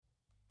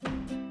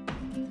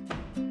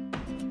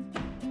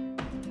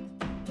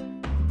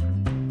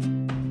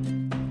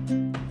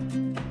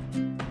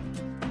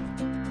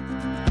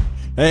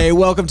Hey,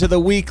 welcome to The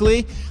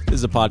Weekly. This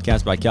is a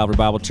podcast by Calvary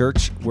Bible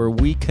Church where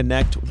we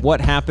connect what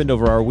happened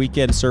over our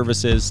weekend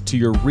services to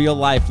your real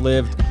life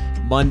lived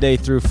Monday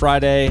through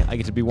Friday. I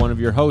get to be one of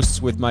your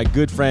hosts with my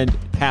good friend,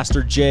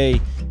 Pastor Jay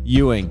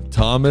Ewing.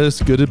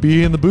 Thomas, good to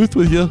be in the booth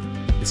with you.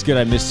 It's good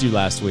I missed you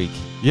last week.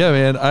 Yeah,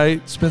 man.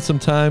 I spent some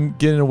time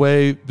getting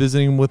away,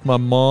 visiting with my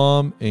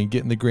mom and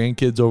getting the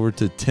grandkids over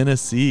to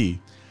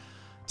Tennessee.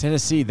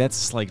 Tennessee,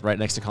 that's like right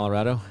next to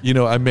Colorado. You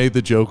know, I made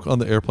the joke on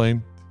the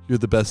airplane. You're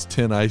the best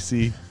 10 I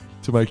see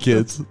to my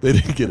kids. They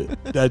didn't get it.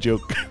 Dad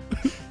joke.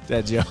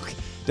 Dad joke.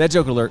 Dad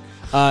joke alert.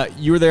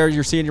 You were there.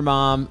 You're seeing your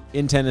mom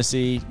in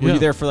Tennessee. Were you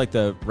there for like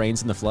the rains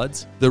and the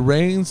floods? The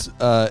rains,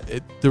 there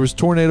was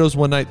tornadoes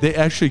one night. They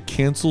actually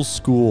canceled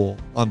school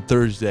on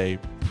Thursday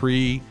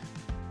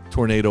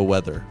pre-tornado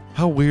weather.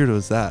 How weird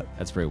was that?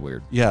 That's very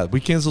weird. Yeah,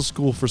 we canceled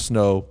school for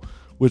snow,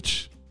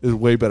 which is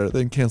way better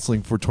than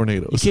canceling for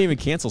tornadoes. You can't even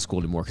cancel school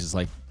anymore because it's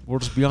like, we'll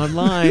just be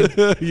online.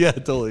 Yeah,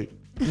 totally.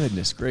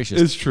 Goodness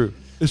gracious. It's true.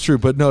 It's true.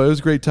 But no, it was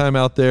a great time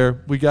out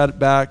there. We got it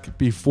back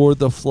before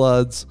the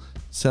floods.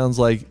 Sounds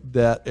like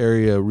that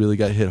area really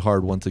got hit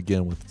hard once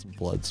again with some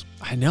floods.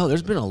 I know.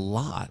 There's been a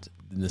lot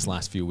in this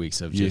last few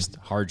weeks of just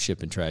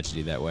hardship and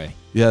tragedy that way.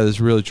 Yeah, that's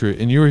really true.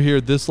 And you were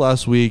here this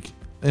last week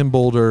in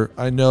Boulder.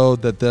 I know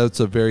that that's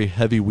a very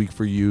heavy week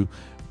for you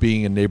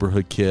being a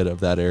neighborhood kid of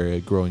that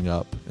area growing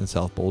up in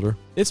South Boulder.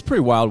 It's a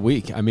pretty wild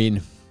week. I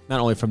mean, not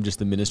only from just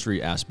the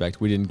ministry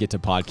aspect, we didn't get to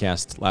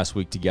podcast last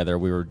week together.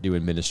 We were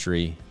doing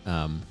ministry,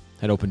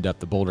 had opened up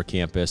the Boulder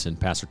campus, and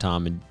Pastor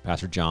Tom and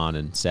Pastor John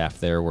and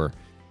staff there were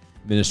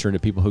ministering to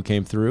people who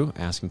came through,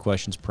 asking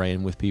questions,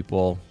 praying with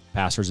people.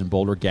 Pastors in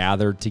Boulder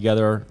gathered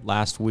together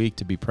last week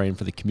to be praying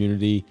for the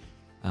community.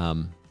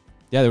 There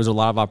was a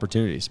lot of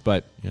opportunities,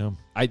 but so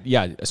I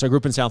grew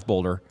up in South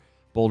Boulder,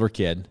 Boulder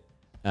kid,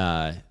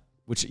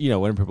 which, you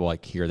know, when people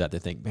like hear that, they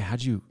think, man,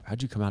 how'd you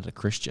come out as a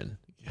Christian?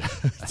 Yeah,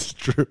 that's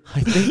true. I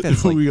think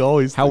that's like we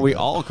always how we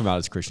all come out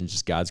as Christians,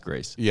 just God's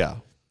grace. Yeah.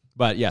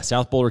 But yeah,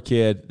 South Boulder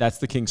kid, that's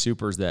the King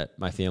Supers that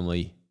my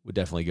family would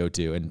definitely go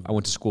to. And I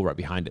went to school right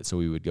behind it, so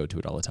we would go to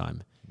it all the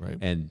time. Right.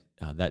 And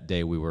that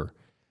day we were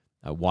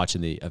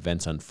watching the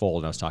events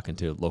unfold, and I was talking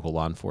to local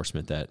law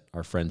enforcement that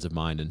are friends of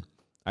mine, and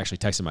I actually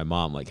texted my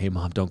mom, like, hey,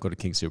 Mom, don't go to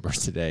King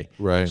Supers today.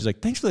 Right. She's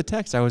like, thanks for the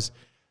text. I was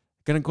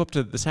going to go up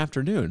to this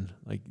afternoon.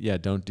 Like, yeah,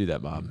 don't do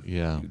that, Mom.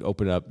 Yeah. You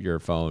open up your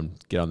phone,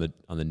 get on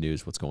the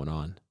news, what's going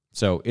on.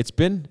 So it's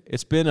been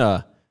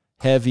a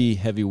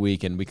heavy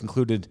week, and we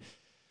concluded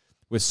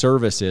with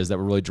services that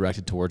were really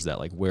directed towards that,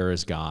 like, where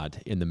is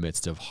God in the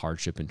midst of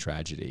hardship and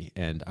tragedy?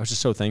 And I was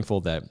just so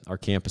thankful that our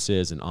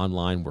campuses and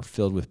online were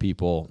filled with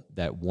people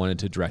that wanted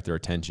to direct their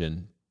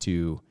attention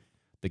to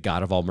the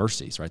God of all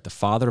mercies, right? The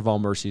Father of all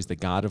mercies, the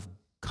God of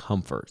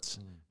comforts,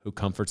 who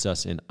comforts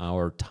us in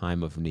our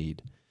time of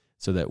need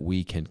so that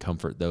we can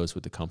comfort those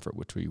with the comfort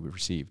which we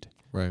received.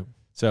 Right.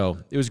 So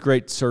it was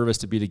great service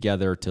to be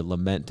together, to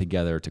lament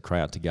together, to cry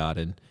out to God,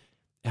 and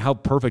how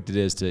perfect it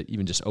is to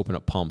even just open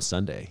up Palm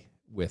Sunday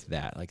with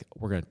that. Like,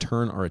 we're going to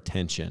turn our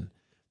attention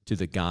to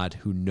the God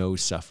who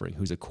knows suffering,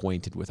 who's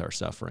acquainted with our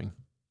suffering.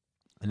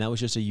 And that was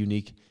just a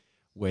unique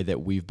way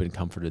that we've been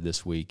comforted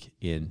this week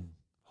in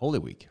Holy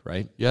Week,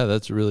 right? Yeah,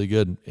 that's really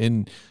good.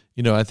 And,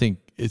 you know, I think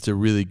it's a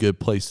really good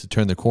place to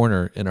turn the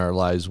corner in our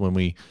lives when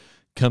we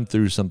come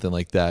through something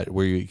like that,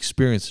 where you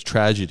experience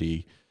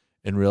tragedy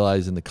and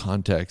realize in the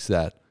context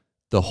that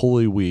the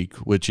Holy Week,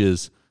 which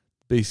is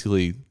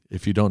basically,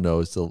 if you don't know,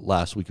 it's the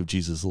last week of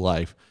Jesus'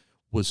 life,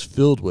 was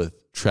filled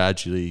with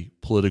tragedy,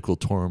 political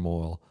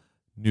turmoil,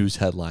 news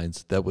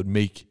headlines that would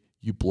make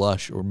you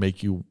blush or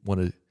make you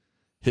want to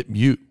hit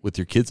mute with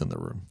your kids in the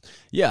room.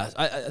 Yeah,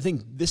 I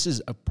think this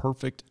is a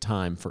perfect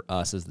time for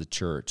us as the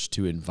church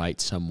to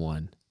invite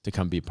someone to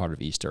come be a part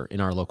of Easter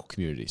in our local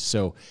communities.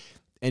 So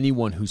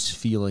anyone who's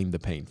feeling the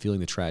pain, feeling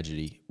the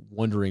tragedy,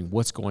 wondering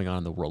what's going on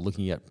in the world,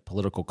 looking at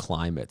political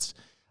climates,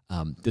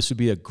 this would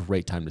be a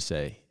great time to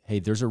say, hey,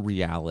 there's a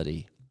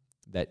reality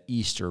that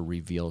Easter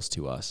reveals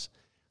to us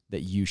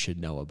that you should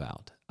know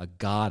about, a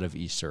God of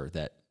Easter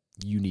that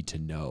you need to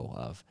know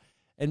of.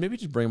 And maybe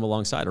just bring them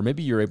alongside, or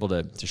maybe you're able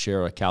to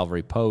share a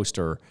Calvary post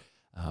or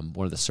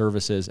one of the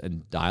services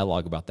and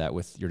dialogue about that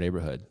with your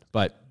neighborhood.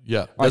 But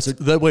yeah, that's a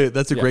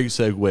great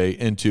segue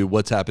into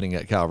what's happening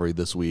at Calvary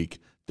this week.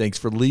 Thanks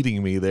for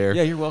leading me there.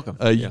 Yeah, you're welcome.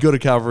 You go to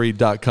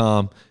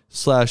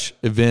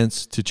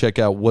calvary.com/events to check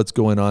out what's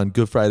going on.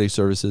 Good Friday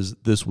services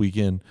this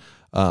weekend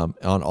on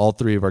all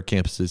three of our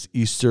campuses.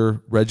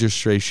 Easter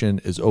registration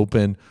is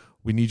open.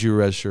 We need you to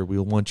register. We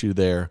want you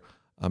there.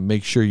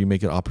 Make sure you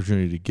make an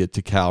opportunity to get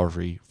to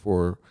Calvary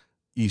for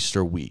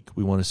Easter week.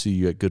 We want to see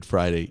you at Good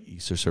Friday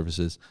Easter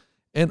services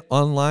and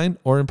online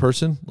or in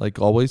person, like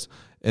always.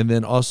 And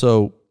then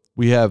also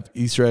we have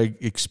Easter egg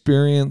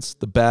experience.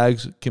 The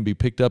bags can be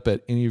picked up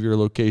at any of your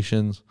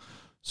locations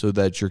so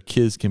that your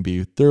kids can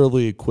be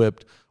thoroughly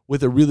equipped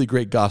with a really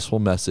great gospel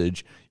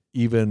message,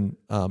 even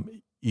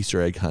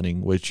Easter egg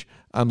hunting, which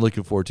I'm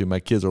looking forward to. My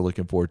kids are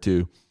looking forward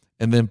to.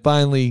 And then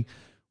finally,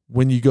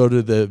 when you go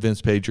to the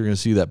events page, you're going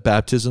to see that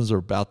baptisms are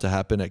about to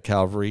happen at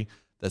Calvary.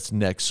 That's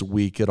next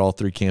week at all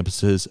 3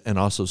 campuses, and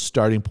also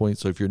Starting Point.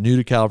 So if you're new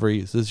to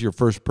Calvary, this is your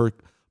first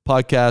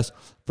podcast,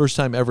 first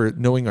time ever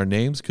knowing our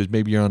names because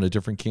maybe you're on a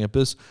different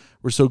campus,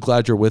 we're so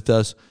glad you're with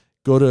us.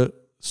 Go to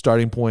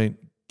Starting Point,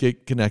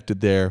 get connected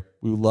there.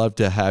 We would love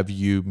to have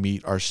you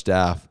meet our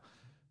staff,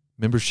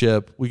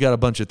 membership. We got a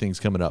bunch of things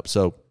coming up.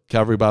 So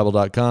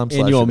calvarybible.com.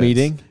 Annual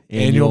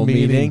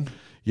meeting.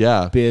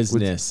 Yeah.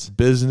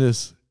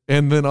 Business.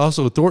 And then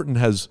also Thornton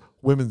has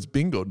women's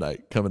bingo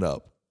night coming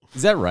up.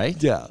 Is that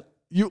right? Yeah.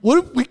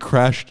 What if we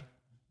crashed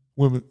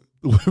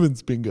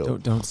women's bingo?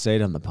 Don't say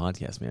it on the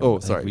podcast, man. Oh, I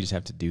think sorry. we just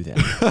have to do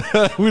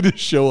that. We just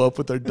show up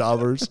with our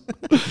daubers.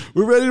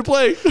 We're ready to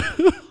play.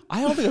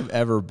 I don't think I've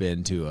ever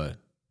been to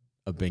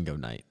a bingo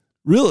night.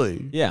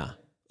 Really? Yeah.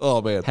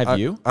 Oh, man. Have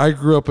you? I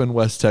grew up in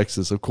West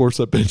Texas. Of course,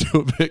 I've been to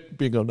a big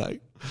bingo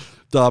night.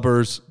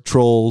 Daubers,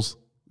 trolls,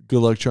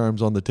 good luck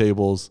charms on the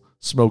tables,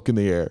 smoke in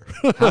the air.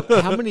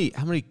 How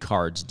many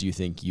cards do you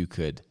think you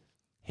could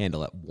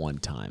handle at one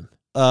time?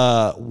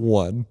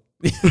 1.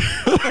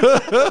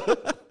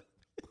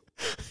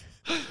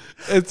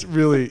 It's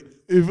really,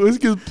 if it was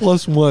good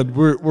 +1,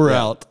 we're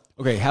out.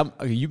 Okay,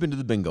 you've been to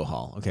the bingo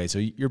hall. Okay, so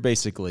you're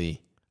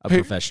basically a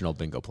professional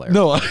bingo player.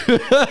 No,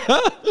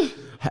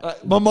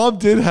 my mom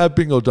did have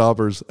bingo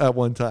daubers at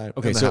one time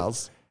in the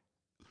house.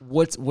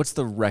 What's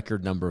the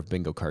record number of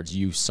bingo cards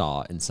you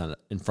saw in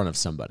front of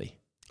somebody?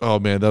 Oh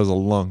man, that was a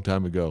long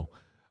time ago.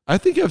 I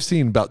think I've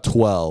seen about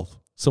 12.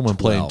 Someone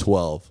playing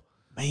 12.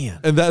 Man,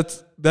 and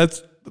that's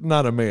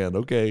not a man.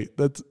 Okay,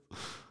 that's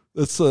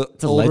a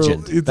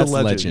legend. It's that's a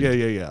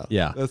legend.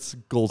 Yeah. That's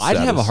gold status.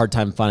 I'd have a hard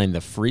time finding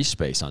the free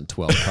space on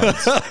 12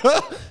 cards.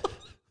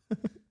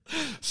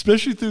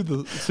 Especially through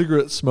the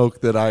cigarette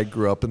smoke that I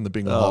grew up in the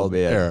bingo hall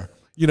era.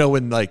 You know,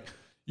 when like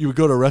you would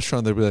go to a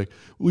restaurant, they'd be like,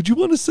 "Would you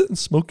want to sit in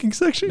smoking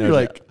section?" You're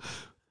like,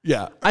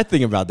 "Yeah." I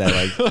think about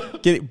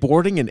that, like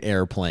boarding an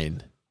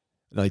airplane,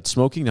 like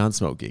smoking,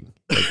 non-smoking.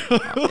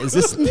 Like, is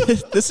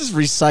this is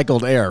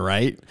recycled air,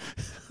 right?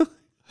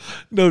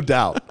 No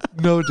doubt.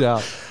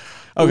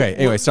 Okay.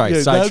 Anyway,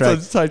 sorry.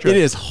 Sidetrack. It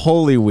is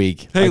Holy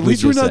Week. Hey, at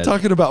least we're not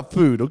talking about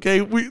food. Okay,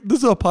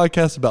 this is a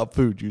podcast about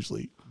food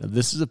usually. Now,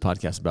 this is a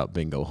podcast about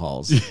bingo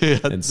halls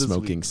and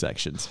smoking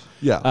sections.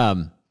 Yeah.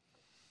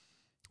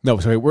 No,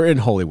 sorry. We're in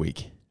Holy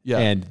Week. Yeah.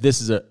 And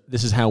this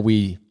is how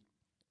we,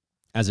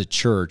 as a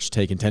church,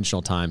 take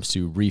intentional times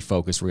to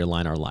refocus,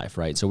 realign our life.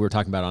 Right. So we were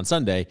talking about on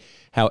Sunday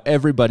how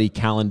everybody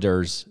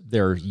calendars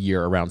their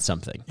year around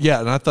something.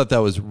 Yeah, and I thought that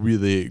was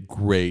really a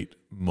great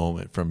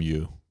moment from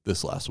you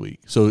this last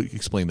week. So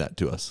explain that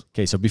to us.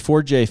 Okay, so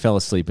before Jay fell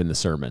asleep in the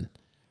sermon,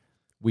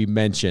 we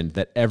mentioned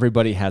that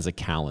everybody has a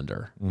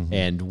calendar,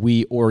 and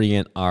we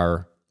orient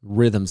our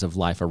rhythms of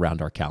life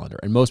around our calendar.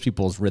 And most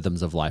people's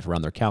rhythms of life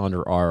around their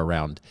calendar are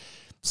around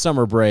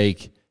summer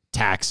break,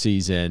 tax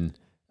season,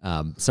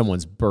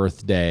 someone's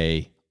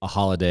birthday, a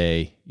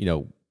holiday,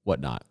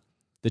 whatnot.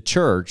 The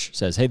church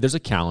says, hey, there's a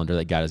calendar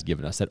that God has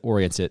given us that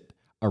orients it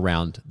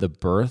around the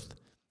birth,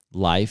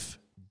 life,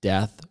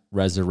 death,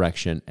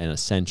 resurrection, and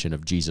ascension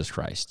of Jesus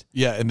Christ.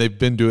 Yeah, and they've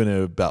been doing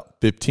it about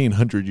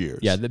 1,500 years.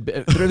 Yeah, they've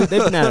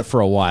been at it for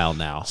a while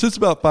now. Since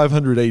about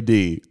 500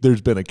 AD,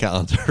 there's been a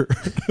calendar.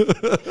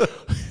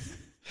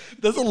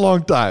 That's a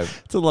long time.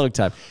 It's a long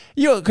time.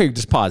 Okay,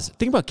 just pause.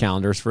 Think about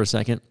calendars for a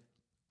second.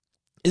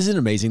 Isn't it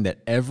amazing that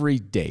every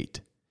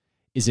date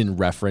is in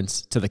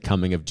reference to the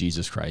coming of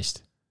Jesus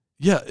Christ?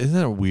 Yeah, isn't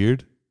that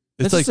weird?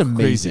 It's like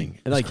amazing.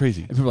 It's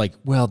crazy. And people are like,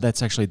 well,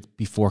 that's actually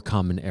before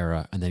Common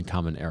Era and then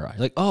Common Era.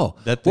 You're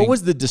like, what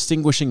was the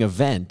distinguishing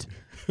event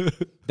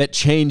that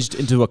changed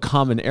into a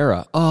Common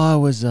Era? Oh, it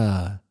was,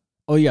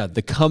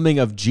 the coming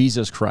of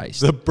Jesus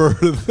Christ. The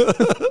birth.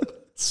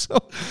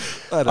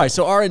 All right,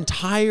 so our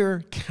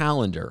entire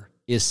calendar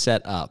is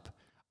set up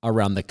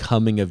around the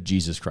coming of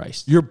Jesus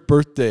Christ. Your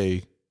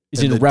birthday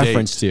is in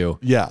reference to.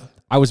 Yeah.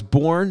 I was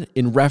born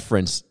in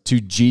reference to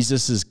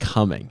Jesus'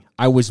 coming.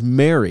 I was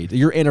married.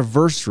 Your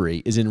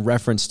anniversary is in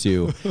reference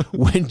to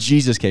when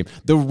Jesus came.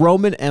 The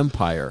Roman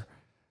Empire,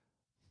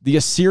 the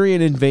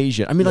Assyrian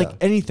invasion. I mean, like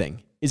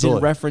anything is in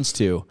reference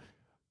to.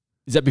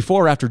 Is that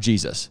before or after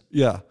Jesus?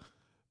 Yeah.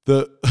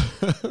 The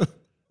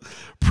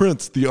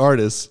Prince, the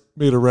artist,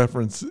 made a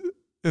reference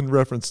in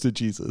reference to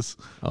Jesus.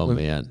 Oh,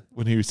 man.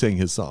 When he was saying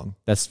his song.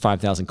 That's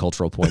 5,000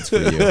 cultural points for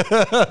you.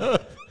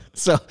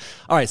 So,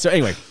 all right. So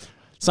anyway,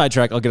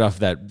 sidetrack. I'll get off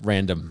that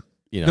random,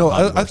 No,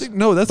 I think,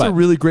 that's a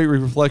really great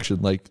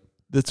reflection. Like,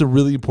 that's a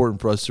really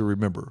important for us to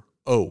remember.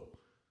 Oh,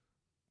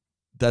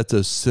 that's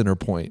a center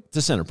point. It's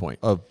a center point.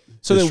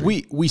 So that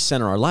we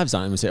center our lives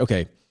on it and we say,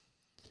 okay,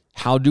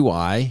 how do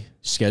I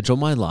schedule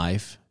my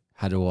life?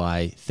 How do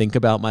I think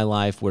about my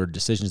life? What are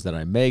decisions that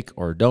I make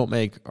or don't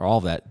make or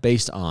all that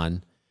based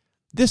on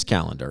this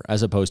calendar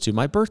as opposed to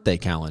my birthday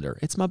calendar?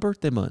 It's my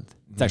birthday month.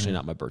 It's actually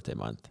not my birthday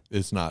month.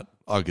 It's not.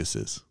 August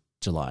is.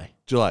 July.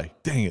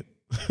 Dang it.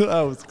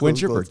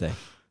 When's your birthday?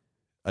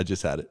 I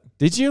just had it.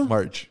 Did you?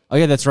 March. Oh,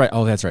 yeah, that's right.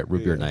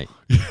 Root beer night.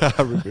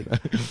 Yeah, root beer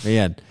night.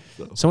 Man,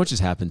 so much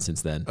has happened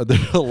since then.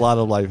 A lot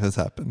of life has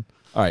happened.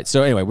 All right.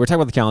 So anyway, we're talking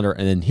about the calendar,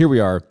 and then here we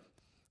are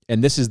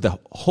And this is the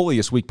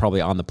holiest week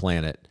probably on the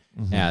planet,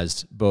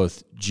 as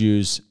both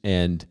Jews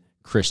and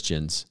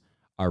Christians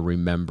are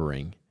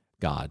remembering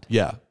God.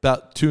 Yeah,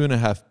 about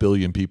 2.5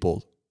 billion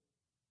people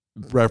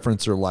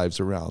reference their lives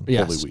around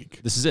Holy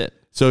Week. This is it.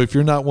 So if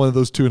you're not one of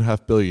those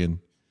 2.5 billion,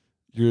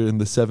 you're in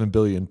the 7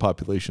 billion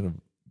population of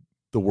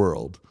the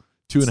world.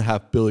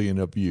 2.5 billion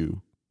of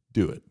you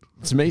do it.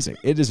 It's amazing.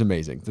 It is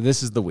amazing.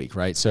 This is the week,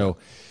 right? So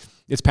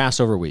it's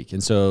Passover week.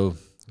 And so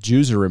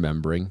Jews are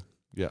remembering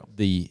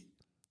the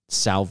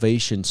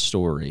salvation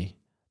story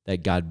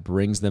that God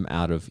brings them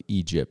out of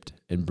Egypt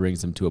and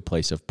brings them to a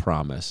place of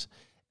promise,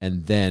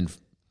 and then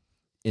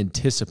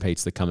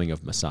anticipates the coming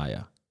of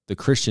Messiah. The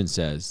Christian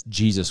says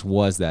Jesus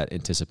was that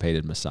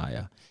anticipated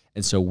Messiah.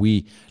 And so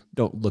we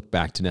don't look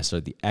back to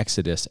necessarily the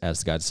Exodus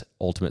as God's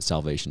ultimate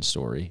salvation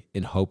story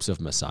in hopes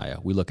of Messiah.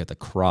 We look at the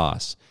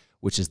cross,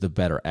 which is the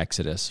better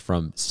Exodus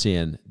from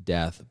sin,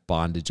 death,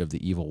 bondage of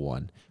the evil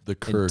one, the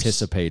curse,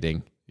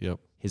 anticipating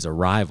his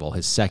arrival,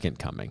 his second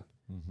coming.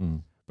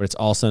 But it's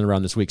all centered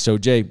around this week. So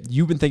Jay,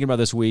 you've been thinking about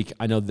this week.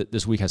 I know that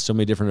this week has so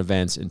many different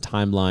events and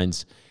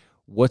timelines.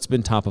 What's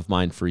been top of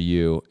mind for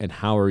you, and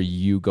how are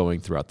you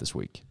going throughout this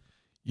week?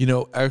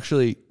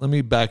 Actually, let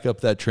me back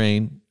up that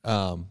train.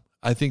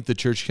 I think the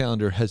church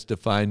calendar has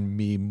defined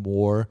me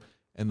more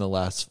in the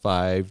last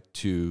 5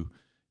 to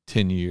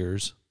 10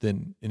 years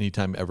than any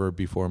time ever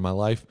before in my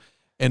life.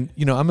 And,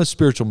 I'm a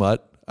spiritual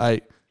mutt.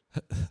 I've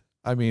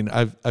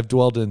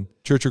dwelled in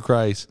Church of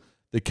Christ,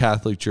 the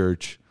Catholic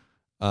Church,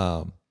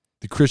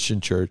 the Christian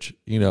church,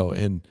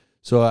 and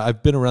so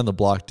I've been around the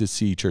block to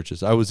see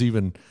churches. I was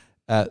even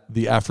at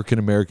the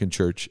African-American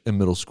church in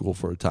middle school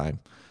for a time.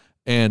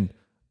 And,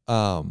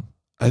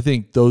 I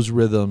think those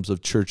rhythms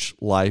of church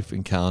life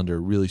and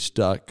calendar really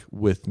stuck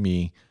with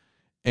me.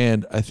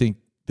 And I think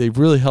they've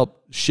really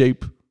helped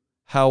shape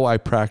how I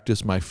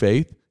practice my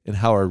faith and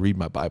how I read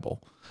my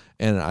Bible.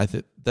 And I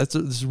think this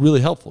is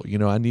really helpful.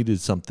 I needed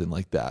something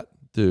like that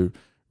to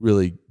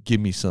really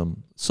give me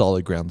some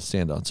solid ground to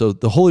stand on. So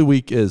the Holy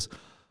Week is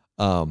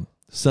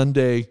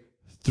Sunday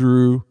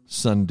through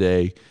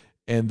Sunday.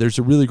 And there's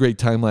a really great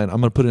timeline.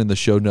 I'm going to put it in the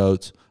show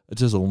notes.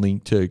 It's just a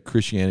link to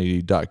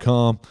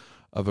Christianity.com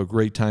of a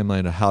great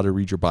timeline of how to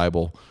read your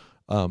Bible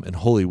in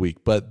Holy Week.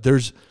 But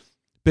there's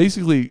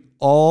basically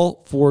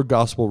all 4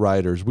 gospel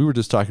writers, we were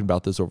just talking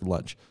about this over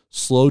lunch,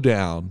 slow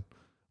down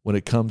when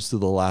it comes to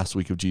the last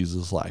week of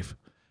Jesus' life.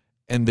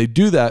 And they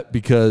do that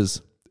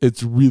because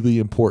it's really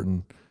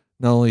important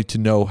not only to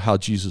know how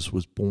Jesus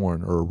was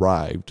born or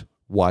arrived,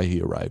 why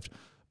he arrived,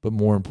 but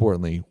more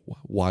importantly,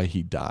 why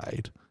he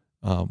died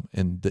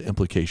and the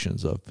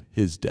implications of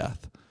his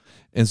death.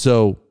 And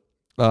so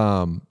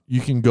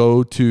you can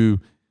go to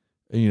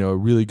a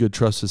really good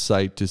trusted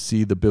site to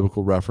see the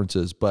biblical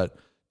references. But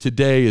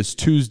today is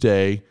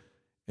Tuesday,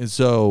 and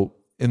so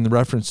in the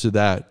reference to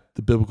that,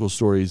 the biblical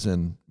stories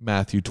in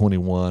Matthew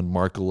 21,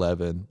 Mark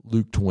 11,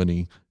 Luke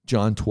 20,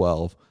 John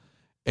 12,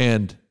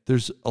 and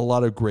there's a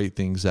lot of great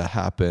things that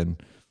happen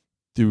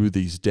through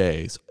these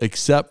days,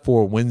 except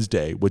for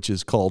Wednesday, which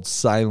is called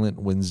Silent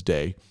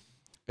Wednesday,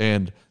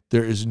 and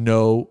there is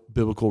no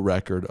biblical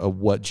record of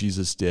what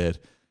Jesus did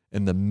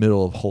in the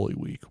middle of Holy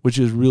Week, which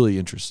is really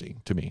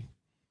interesting to me.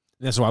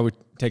 That's why we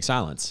take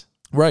silence.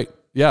 Right.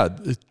 Yeah.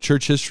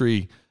 Church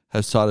history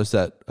has taught us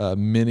that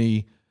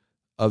many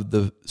of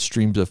the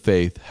streams of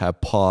faith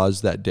have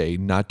paused that day,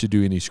 not to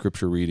do any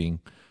scripture reading,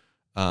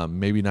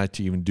 maybe not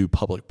to even do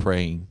public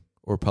praying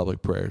or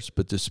public prayers,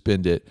 but to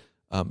spend it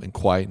in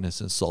quietness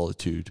and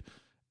solitude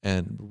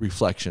and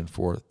reflection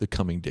for the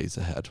coming days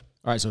ahead.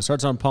 All right. So it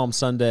starts on Palm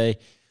Sunday.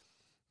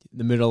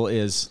 The middle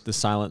is the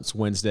Silence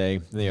Wednesday.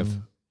 They have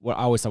what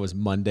I always thought was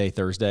Monday,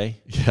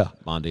 Thursday. Yeah.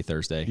 Monday,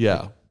 Thursday.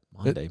 Yeah.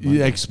 Monday.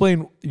 Yeah,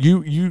 explain.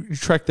 You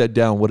track that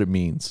down. What it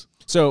means.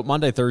 So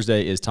Monday,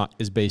 Thursday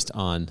is based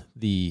on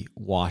the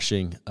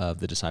washing of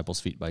the disciples'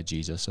 feet by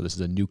Jesus. So this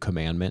is a new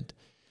commandment.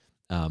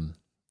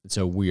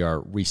 So we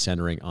are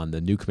recentering on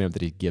the new commandment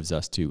that he gives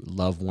us to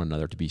love one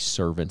another, to be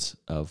servants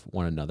of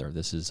one another.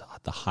 This is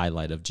the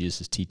highlight of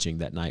Jesus' teaching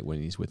that night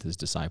when he's with his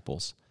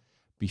disciples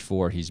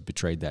before he's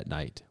betrayed that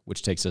night,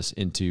 which takes us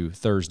into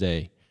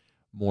Thursday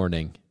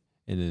morning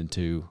and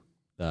into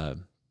the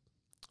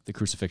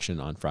crucifixion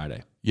on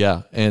Friday.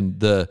 Yeah, and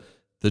the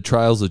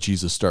trials of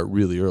Jesus start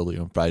really early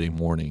on Friday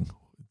morning.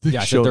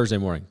 Yeah, I said Thursday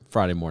morning,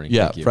 Friday morning.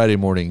 Yeah, Friday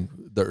morning,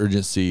 the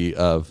urgency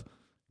of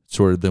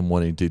sort of them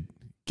wanting to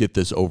get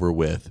this over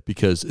with,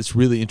 because it's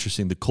really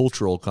interesting, the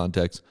cultural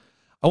context.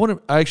 I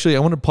want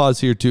to pause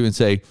here too and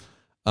say,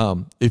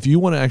 if you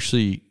want to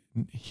actually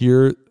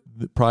hear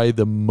probably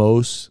the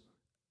most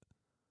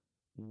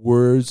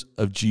words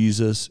of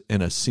Jesus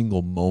in a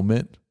single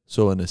moment,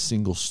 so in a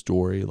single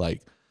story,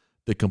 like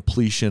the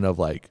completion of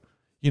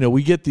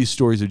we get these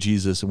stories of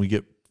Jesus and we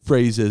get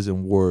phrases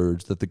and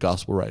words that the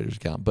gospel writers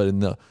count. But in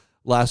the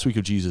last week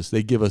of Jesus,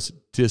 they give us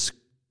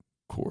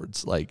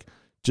discourses, like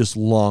just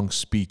long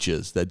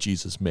speeches that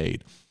Jesus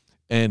made.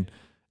 And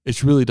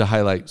it's really to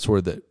highlight sort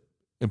of the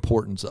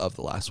importance of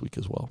the last week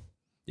as well.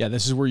 Yeah,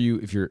 this is where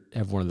if you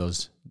have one of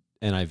those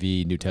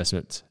NIV New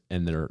Testaments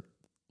and they're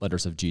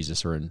letters of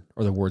Jesus or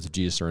the words of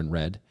Jesus are in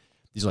red.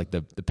 These are like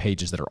the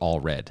pages that are all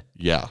red.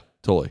 Yeah,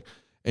 totally.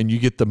 And you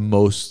get the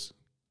most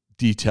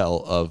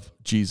detail of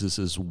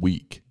Jesus's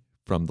week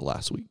from the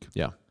last week.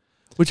 Yeah.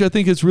 Which I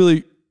think is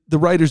really, the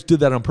writers did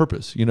that on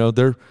purpose. You know,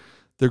 they're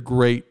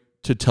great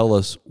to tell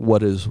us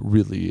what is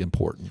really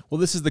important. Well,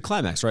 this is the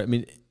climax, right? I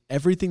mean,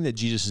 everything that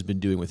Jesus has been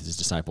doing with his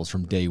disciples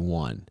from day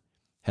one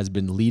has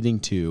been leading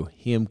to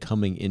him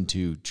coming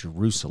into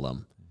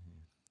Jerusalem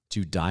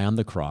to die on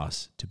the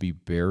cross, to be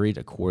buried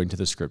according to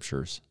the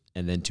scriptures,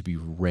 and then to be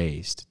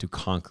raised to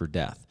conquer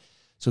death.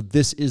 So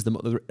this is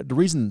the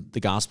reason the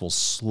Gospels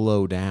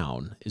slow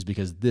down is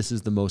because this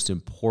is the most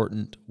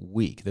important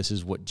week. This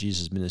is what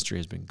Jesus' ministry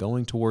has been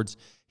going towards.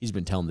 He's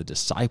been telling the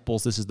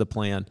disciples this is the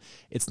plan.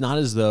 It's not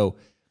as though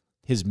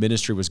his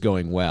ministry was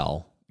going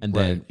well and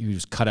then he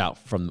was cut out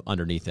from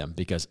underneath him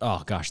because,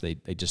 oh gosh, they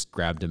just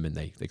grabbed him and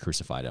they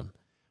crucified him.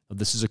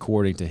 This is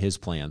according to his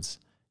plans.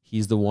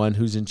 He's the one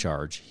who's in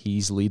charge.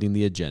 He's leading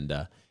the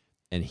agenda.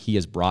 And he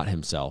has brought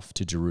himself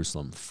to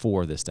Jerusalem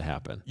for this to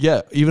happen.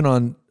 Yeah, even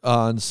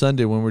on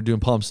Sunday when we're doing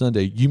Palm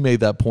Sunday, you made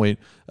that point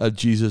of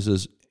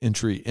Jesus'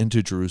 entry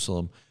into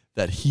Jerusalem,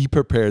 that he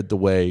prepared the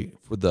way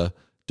for the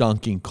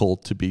donkey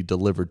colt to be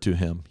delivered to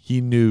him.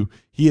 He knew,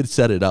 he had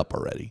set it up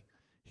already.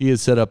 He had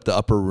set up the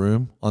upper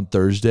room on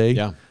Thursday.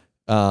 Yeah.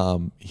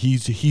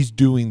 He's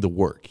doing the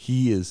work.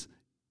 He is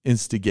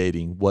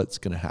instigating what's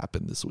going to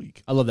happen this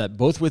week. I love that.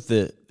 Both with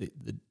the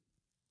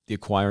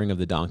acquiring of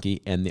the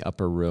donkey and the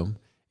upper room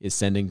is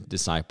sending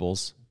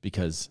disciples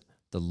because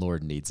the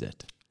Lord needs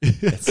it.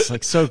 It's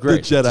like so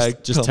great. The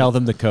Jedi just tell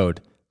them the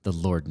code. The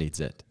Lord needs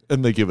it.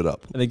 And they give it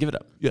up. And they give it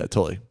up. Yeah,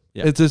 totally.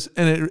 Yeah. It's just,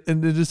 and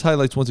it just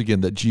highlights once again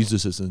that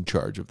Jesus is in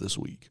charge of this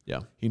week.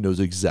 Yeah. He knows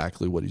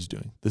exactly what he's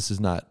doing. This is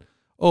not,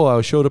 oh,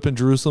 I showed up in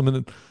Jerusalem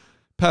in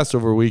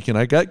Passover week and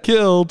I got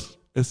killed.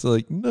 It's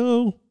like,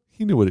 no,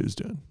 he knew what he was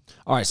doing.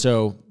 All right,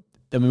 so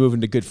then we move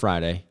into Good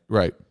Friday.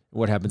 Right.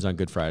 What happens on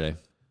Good Friday?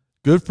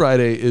 Good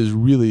Friday is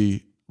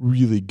really,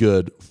 really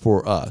good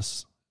for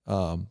us.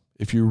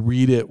 If you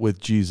read it with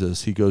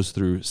Jesus, he goes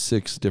through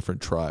 6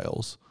 different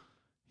trials.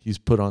 He's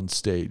put on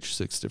stage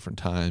 6 different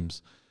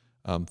times.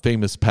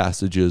 Famous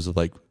passages of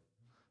like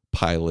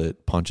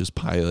Pontius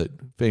Pilate,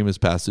 famous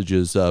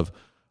passages of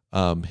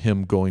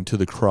him going to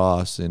the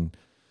cross and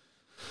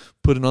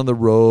putting on the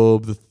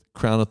robe, the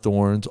crown of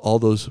thorns, all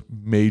those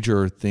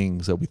major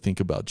things that we think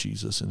about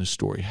Jesus and his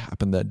story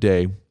happened that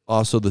day.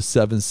 Also the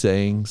 7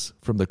 sayings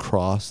from the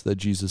cross that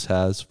Jesus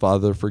has.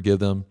 Father, forgive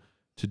them.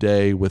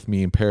 Today with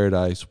me in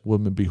paradise,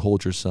 woman,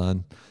 behold your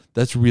son.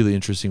 That's a really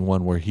interesting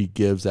one where he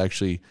gives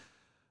actually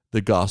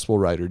the gospel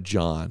writer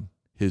John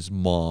his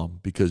mom,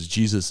 because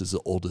Jesus is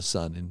the oldest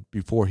son. And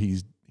before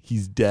he's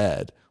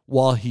dead,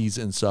 while he's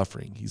in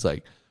suffering, he's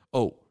like,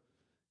 oh,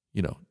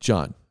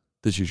 John,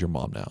 this is your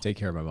mom now. Take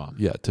care of my mom.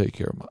 Yeah, take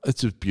care of mom.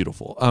 It's just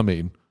beautiful. I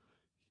mean,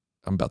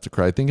 I'm about to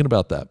cry thinking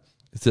about that.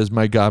 It says,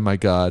 my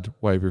God,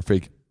 why have you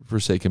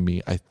forsaken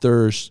me? I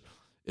thirst.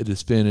 It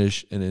is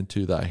finished, and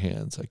into thy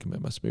hands I commit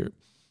my spirit.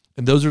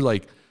 And those are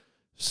like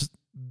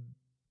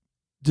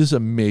just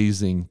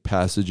amazing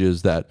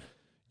passages that,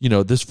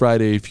 this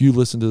Friday, if you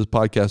listen to this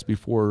podcast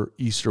before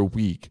Easter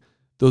week,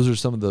 those are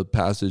some of the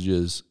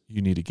passages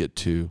you need to get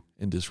to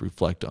and just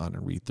reflect on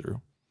and read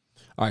through.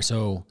 All right,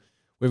 so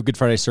we have a Good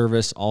Friday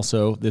service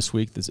also this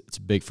week. It's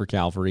big for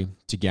Calvary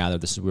to gather.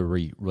 This is where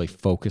we really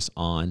focus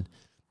on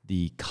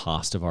the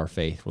cost of our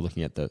faith. We're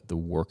looking at the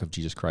work of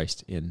Jesus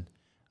Christ in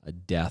a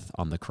death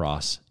on the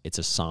cross. It's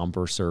a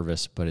somber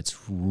service, but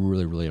it's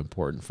really, really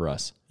important for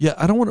us. Yeah,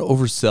 I don't want to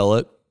oversell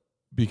it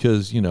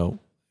because,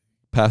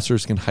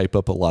 pastors can hype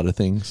up a lot of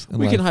things.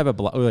 We can hype up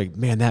a lot. We're like,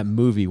 man, that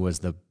movie was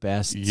the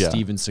best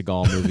Steven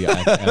Seagal movie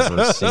I've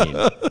ever seen.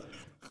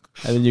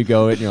 And then you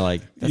go in and you're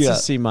like, that's a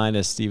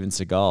C- Steven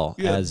Seagal.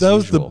 Yeah, as that usual.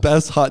 was the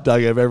best hot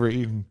dog I've ever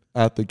eaten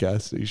at the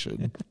gas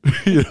station.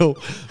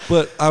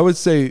 But I would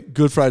say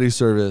Good Friday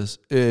service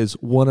is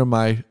one of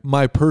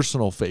my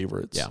personal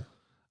favorites.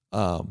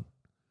 Yeah.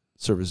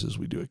 Services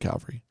we do at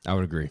Calvary. I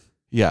would agree.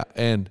 Yeah,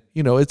 and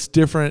it's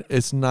different.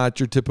 It's not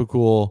your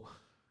typical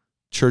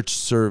church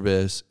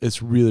service.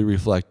 It's really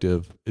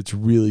reflective. It's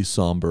really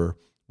somber.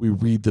 We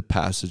read the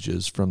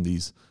passages from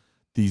this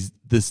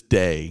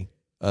day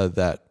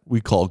that we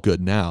call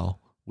good now,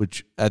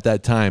 which at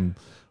that time,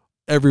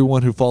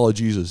 everyone who followed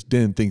Jesus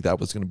didn't think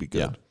that was going to be good.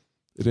 Yeah.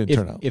 It didn't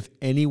turn out. If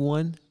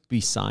anyone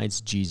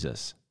besides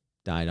Jesus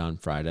died on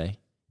Friday,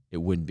 it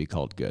wouldn't be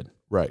called good.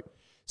 Right.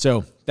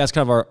 So that's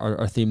kind of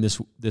our theme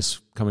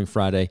this coming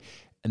Friday.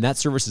 And that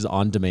service is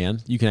on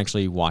demand. You can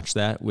actually watch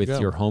that with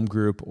your home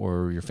group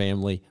or your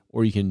family,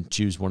 or you can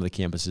choose one of the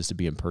campuses to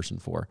be in person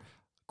for.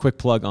 Quick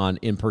plug on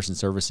in-person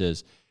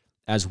services.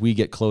 As we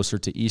get closer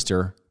to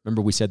Easter,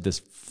 remember we said this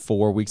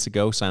 4 weeks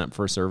ago, sign up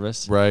for a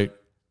service. Right.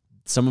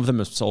 Some of them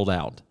have sold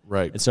out.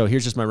 Right. And so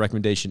here's just my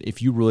recommendation.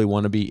 If you really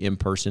want to be in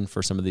person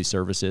for some of these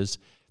services,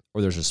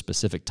 or there's a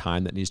specific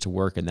time that needs to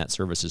work and that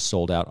service is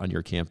sold out on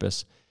your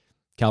campus,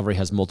 Calvary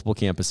has multiple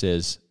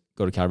campuses.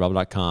 Go to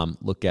calvarybible.com,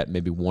 look at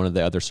maybe one of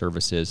the other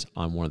services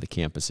on one of the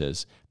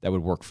campuses that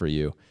would work for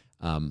you.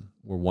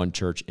 We're one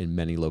church in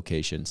many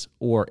locations.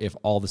 Or if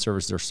all the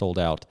services are sold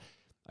out,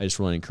 I just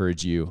really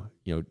encourage you,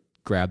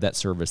 grab that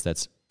service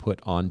that's put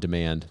on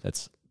demand,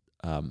 that's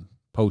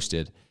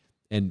posted,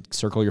 and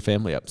circle your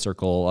family up.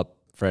 Circle up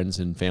friends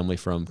and family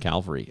from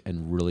Calvary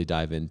and really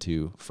dive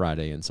into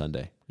Friday and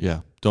Sunday.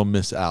 Yeah. Don't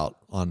miss out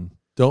on,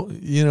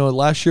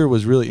 last year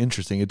was really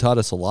interesting. It taught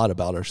us a lot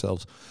about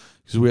ourselves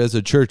because we, as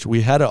a church,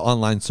 we had an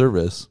online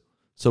service.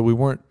 So we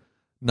weren't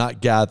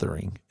not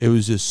gathering. It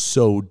was just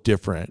so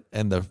different.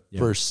 And the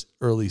first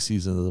early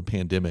season of the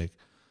pandemic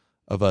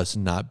of us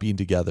not being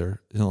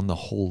together on the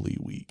Holy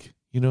Week.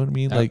 You know what I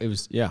mean? It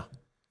was,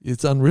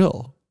 it's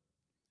unreal.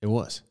 It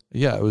was.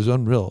 Yeah, it was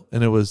unreal.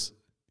 And it was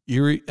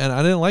eerie, and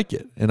I didn't like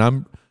it.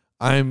 And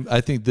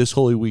I think this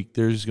Holy Week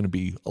there's going to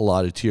be a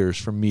lot of tears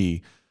from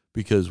me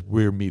because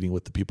we're meeting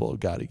with the people of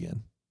God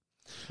again.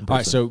 All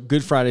right, so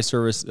Good Friday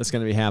service that's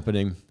going to be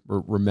happening.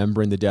 We're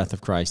remembering the death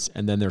of Christ,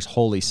 and then there's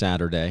Holy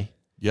Saturday.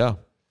 Yeah.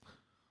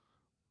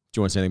 Do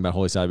you want to say anything about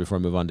Holy Saturday before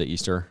I move on to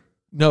Easter?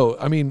 No,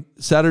 I mean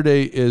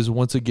Saturday is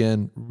once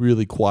again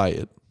really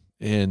quiet,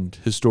 and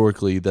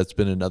historically that's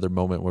been another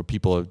moment where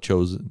people have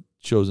chosen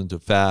to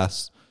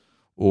fast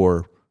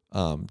or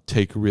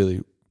take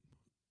really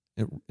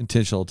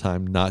intentional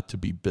time not to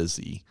be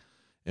busy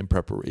in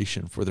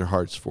preparation for their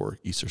hearts for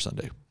Easter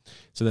Sunday.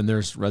 So then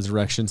there's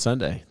Resurrection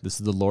Sunday. This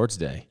is the Lord's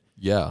Day.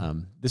 Yeah.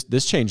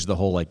 This changed the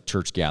whole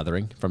church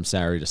gathering from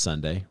Saturday to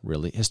Sunday,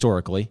 really,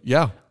 historically.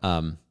 Yeah.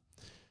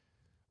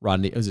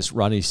 Rodney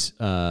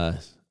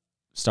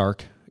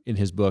Stark, in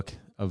his book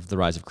of The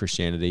Rise of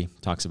Christianity,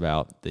 talks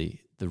about the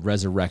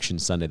Resurrection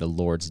Sunday, the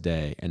Lord's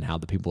Day, and how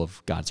the people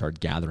of God started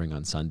gathering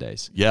on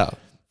Sundays. Yeah.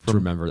 To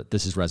remember that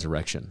this is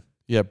resurrection.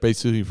 Yeah,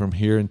 basically from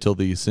here until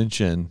the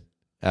ascension,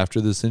 after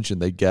the ascension,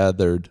 they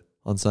gathered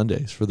on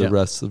Sundays for the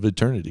rest of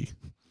eternity.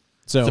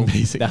 So it's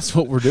amazing. That's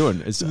what we're doing.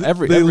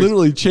 They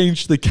literally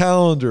changed the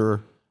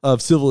calendar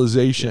of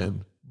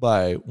civilization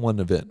by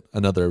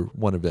another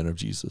one event of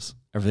Jesus.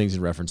 Everything's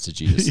in reference to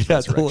Jesus.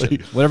 Yeah, totally.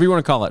 Whatever you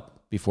want to call it,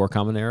 before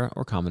Common Era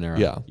or Common Era.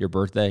 Yeah. Your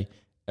birthday,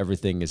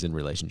 everything is in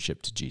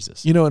relationship to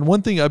Jesus. And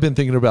one thing I've been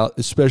thinking about,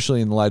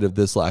 especially in light of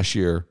this last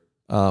year,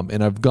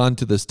 and I've gone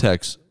to this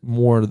text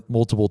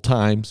multiple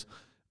times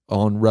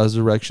on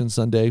Resurrection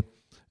Sunday,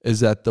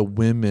 is that the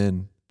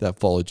women that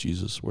followed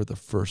Jesus were the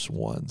first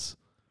ones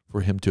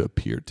for him to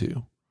appear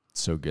to.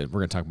 So good. We're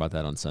going to talk about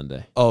that on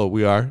Sunday. Oh,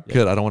 we are? Yeah.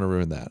 Good. I don't want to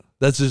ruin that.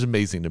 That's just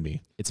amazing to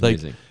me. It's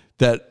amazing.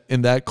 That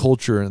in that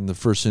culture in the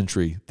first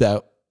century,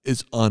 that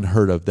is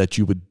unheard of that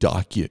you would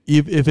document.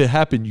 If it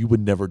happened, you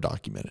would never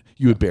document it.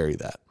 You would bury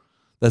that.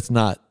 That's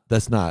not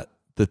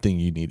the thing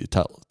you need to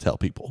tell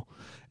people.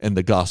 And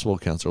the gospel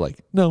accounts are like,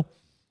 no,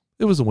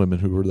 it was the women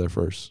who were there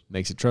first.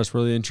 Makes it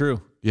trustworthy and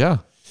true. Yeah.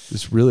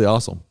 It's really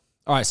awesome.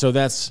 All right, so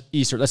that's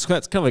Easter. That's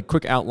kind of a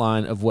quick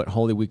outline of what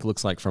Holy Week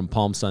looks like from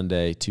Palm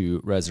Sunday to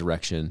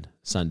Resurrection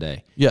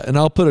Sunday. Yeah, and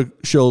I'll put a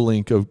show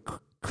link of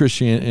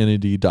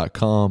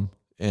Christianity.com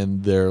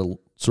and their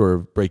sort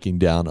of breaking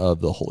down of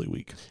the Holy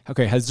Week.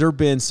 Okay, has there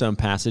been some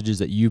passages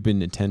that you've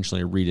been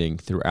intentionally reading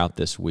throughout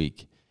this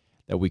week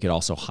that we could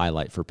also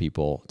highlight for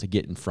people to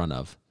get in front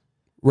of?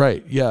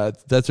 Right, yeah,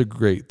 that's a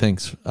great,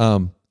 thanks. I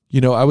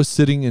was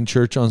sitting in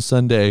church on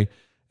Sunday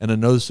and I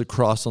noticed a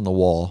cross on the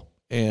wall,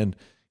 and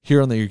here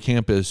on your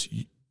campus,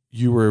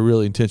 you were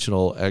really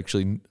intentional.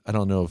 Actually, I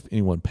don't know if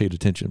anyone paid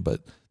attention,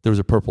 but there was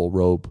a purple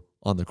robe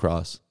on the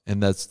cross,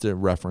 and that's the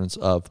reference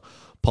of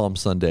Palm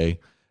Sunday.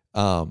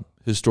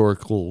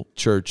 Historical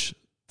church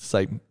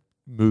site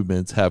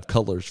movements have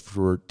colors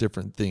for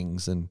different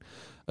things and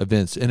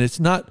events. And it's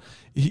not,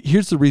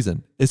 here's the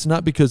reason. It's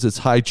not because it's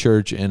high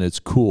church and it's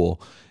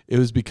cool. It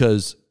was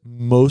because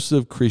most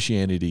of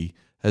Christianity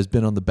has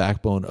been on the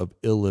backbone of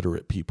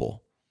illiterate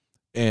people,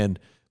 and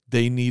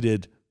they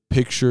needed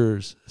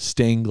pictures,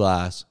 stained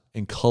glass,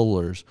 and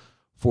colors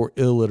for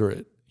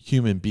illiterate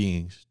human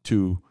beings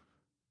to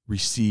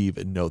receive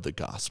and know the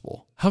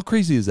gospel. How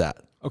crazy is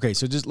that? Okay,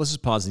 so let's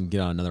just pause and get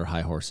on another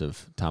high horse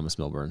of Thomas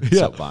Milburn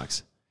Yeah.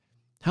 soapbox.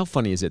 How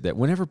funny is it that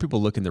whenever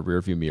people look in the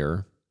rearview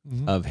mirror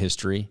of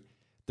history,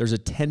 there's a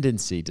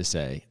tendency to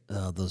say,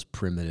 "Oh, those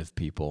primitive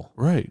people,"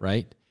 Right.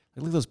 Right?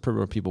 Look at those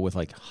primitive people with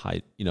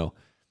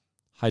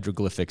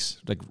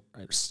hieroglyphics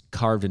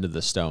carved into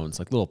the stones,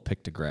 like little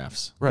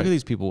pictographs. Right. Look at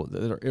these people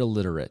that are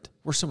illiterate.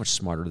 We're so much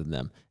smarter than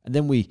them. And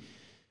then we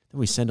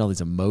send all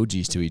these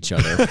emojis to each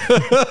other.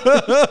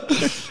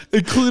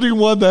 Including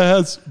one that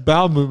has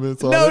bowel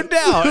movements on No it.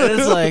 doubt. And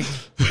it's like,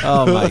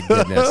 oh my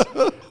goodness.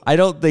 I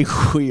don't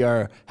think we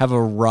have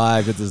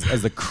arrived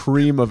as the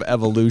cream of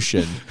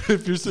evolution.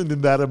 If you're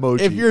sending that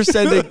emoji. If you're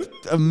sending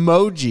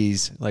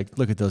emojis, like,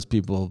 look at those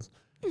people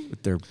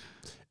with their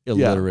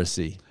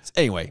illiteracy.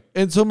 Anyway.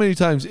 And so many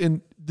times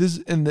in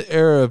the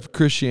era of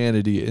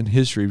Christianity in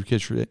history,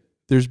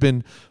 there's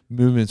been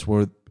movements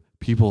where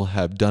people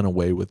have done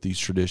away with these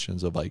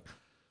traditions of like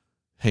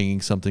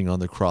hanging something on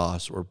the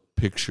cross or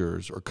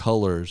pictures or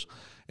colors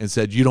and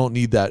said, you don't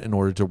need that in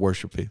order to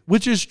worship faith,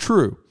 which is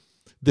true.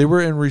 They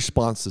were in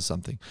response to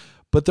something.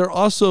 But they're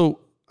also,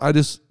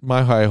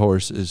 my high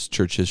horse is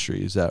church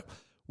history, is that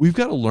we've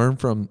got to learn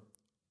from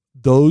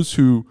those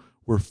who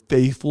were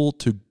faithful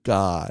to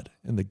God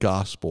and the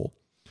gospel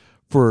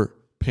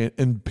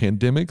in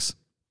pandemics,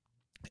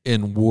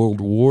 in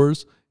world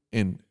wars,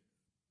 in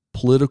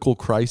political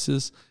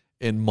crisis,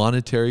 in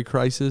monetary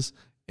crisis,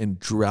 in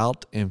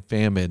drought and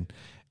famine.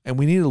 And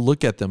we need to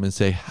look at them and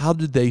say, how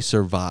did they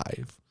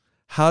survive?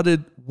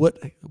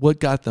 What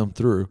got them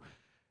through?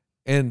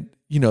 And,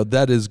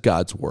 that is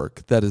God's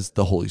work. That is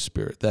the Holy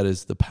Spirit. That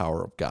is the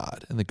power of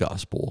God and the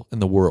gospel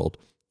and the world.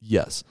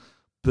 Yes.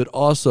 But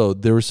also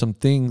there were some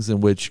things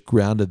in which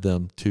grounded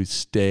them to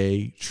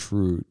stay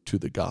true to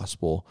the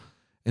gospel.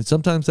 And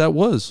sometimes that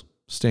was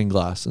stained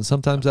glass. And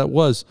sometimes that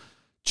was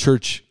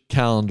church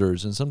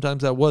calendars. And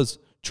sometimes that was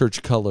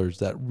church colors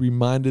that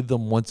reminded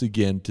them once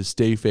again to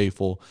stay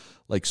faithful,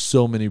 like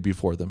so many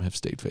before them have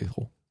stayed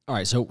faithful. All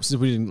right. So since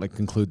we didn't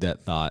conclude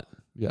that thought.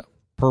 Yeah.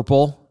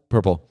 Purple.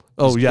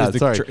 Oh, yeah.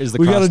 Sorry.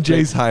 We got on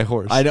Jay's high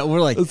horse. I know. We're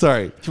like,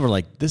 sorry. We're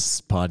like,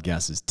 this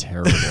podcast is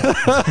terrible.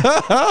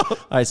 All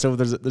right. So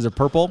there's a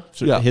purple.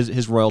 So yeah.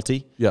 His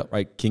royalty. Yeah.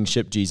 Right.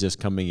 Kingship, Jesus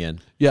coming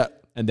in. Yeah.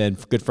 And then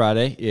Good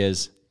Friday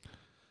is.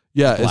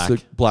 Yeah. Black.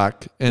 It's the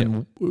black.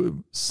 And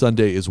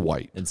Sunday is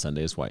white. And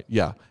Sunday is white.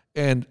 Yeah.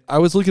 And I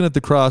was looking at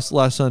the cross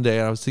last Sunday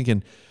and I was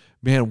thinking,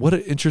 man, what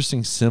an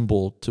interesting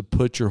symbol to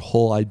put your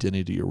whole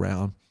identity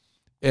around.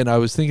 And I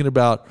was thinking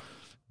about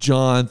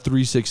John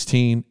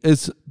 3:16.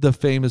 It's the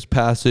famous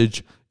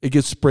passage. It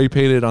gets spray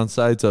painted on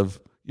sides of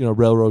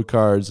railroad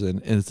cars,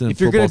 and it's in.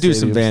 If you're going to do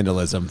some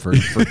vandalism for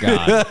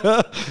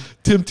God,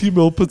 Tim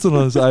Tebow puts it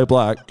on his eye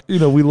black. We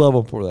love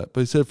him for that. But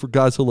he said, "For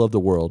God so loved the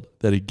world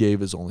that He gave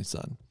His only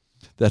Son,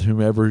 that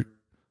whomever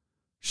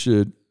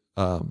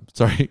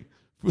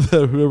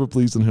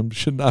believes in Him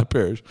should not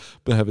perish,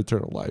 but have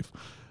eternal life."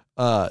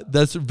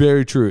 That's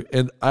very true.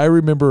 And I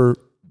remember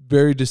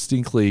very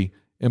distinctly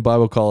in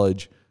Bible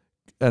college,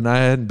 and I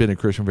hadn't been a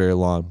Christian very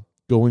long,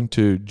 going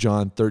to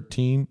John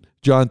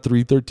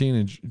 3:13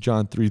 and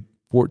John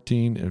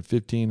 3:14 and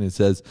 15. It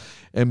says,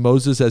 "And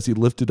Moses, as he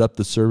lifted up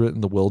the serpent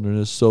in the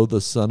wilderness, so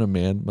the Son of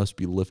Man must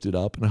be lifted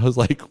up." And I was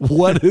like,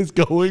 what is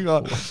going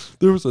on?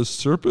 There was a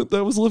serpent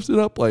that was lifted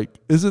up? Like,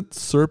 isn't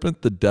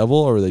serpent the devil?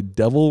 Or are they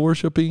devil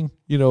worshiping?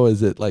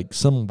 Is it like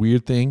some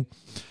weird thing?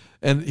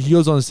 And he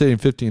goes on to say in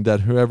 15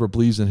 that whoever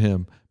believes in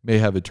Him may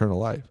have eternal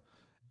life.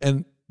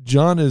 And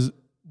John is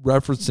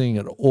referencing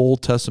an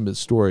Old Testament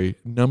story,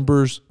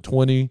 Numbers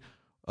 20,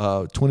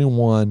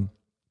 21.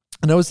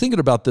 And I was thinking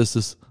about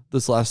this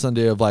last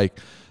Sunday of like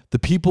the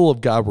people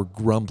of God were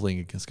grumbling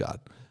against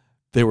God.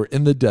 They were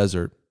in the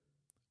desert.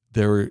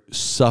 They were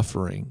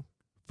suffering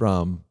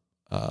from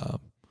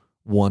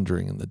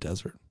wandering in the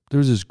desert. There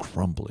was this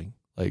grumbling.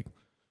 Like,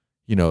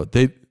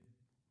 they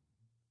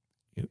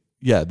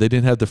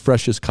didn't have the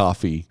freshest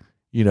coffee.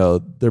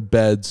 Their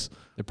beds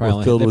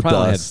were filled with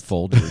dust. Had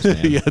folders,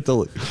 man. Yeah,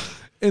 totally.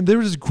 And they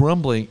were just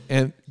grumbling,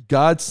 and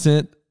God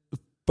sent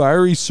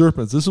fiery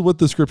serpents. This is what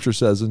the scripture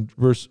says in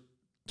verse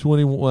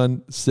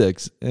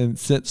 21:6, and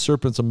sent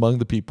serpents among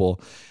the people,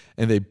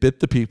 and they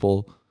bit the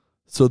people,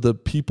 so the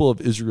people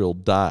of Israel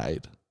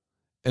died.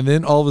 And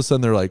then all of a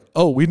sudden they're like,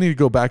 oh, we need to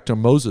go back to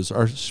Moses,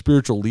 our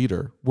spiritual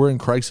leader. We're in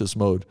crisis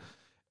mode.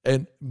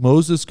 And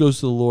Moses goes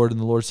to the Lord, and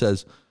the Lord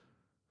says,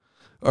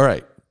 all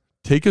right,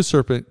 take a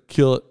serpent,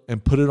 kill it,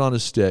 and put it on a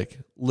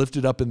stick, lift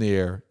it up in the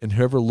air, and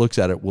whoever looks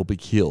at it will be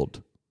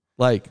killed.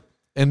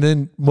 And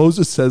then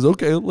Moses says,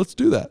 okay, let's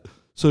do that.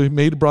 So he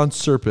made a bronze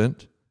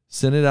serpent,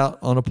 sent it out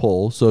on a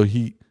pole. So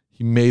he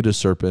made a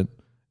serpent,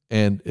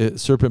 and a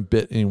serpent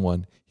bit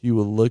anyone, he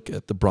will look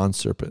at the bronze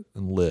serpent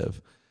and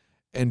live.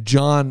 And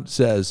John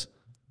says,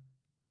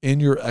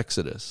 in your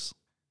Exodus,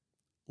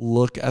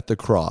 look at the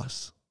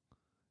cross,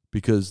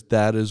 because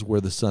that is where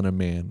the Son of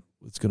Man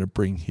is going to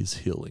bring His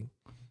healing.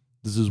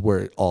 This is where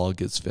it all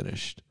gets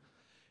finished.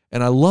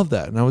 And I love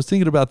that. And I was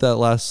thinking about that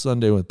last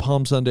Sunday with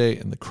Palm Sunday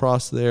and the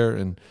cross there,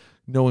 and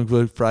knowing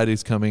Good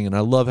Friday's coming. And I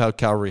love how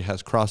Calvary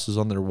has crosses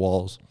on their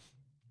walls.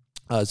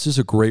 It's just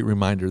a great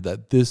reminder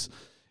that this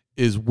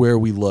is where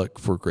we look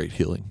for great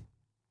healing.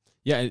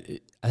 Yeah,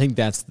 I think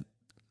that's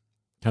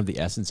kind of the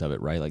essence of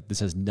it, right? Like, this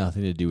has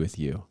nothing to do with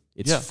you.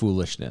 It's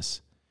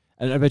foolishness.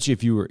 And I bet you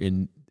if you were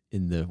in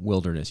the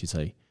wilderness, you'd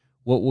say,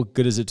 what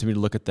good is it to me to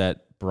look at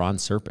that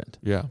bronze serpent?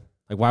 Yeah.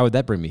 Like, why would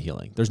that bring me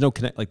healing? There's no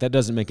connect. Like, that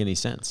doesn't make any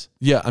sense.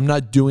 Yeah, I'm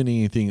not doing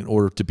anything in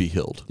order to be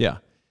healed. Yeah.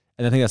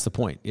 And I think that's the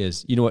point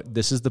is, you know what?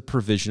 This is the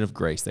provision of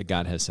grace that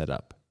God has set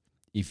up.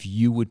 If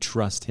you would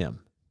trust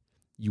Him,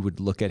 you would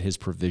look at His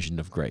provision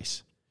of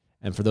grace.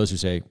 And for those who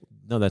say,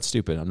 no, that's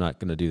stupid, I'm not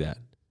going to do that.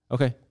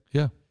 Okay.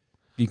 Yeah.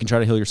 You can try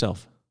to heal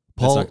yourself.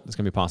 It's going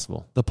to be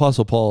possible. The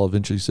Apostle Paul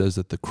eventually says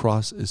that the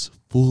cross is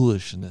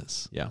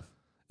foolishness. Yeah.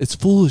 It's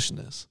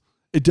foolishness.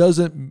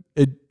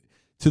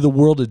 To the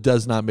world, it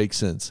does not make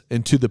sense.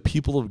 And to the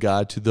people of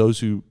God, to those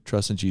who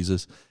trust in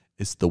Jesus,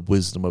 it's the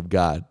wisdom of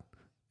God.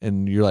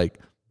 And you're like,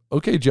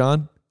 okay,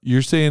 John,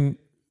 you're saying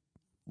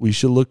we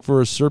should look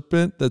for a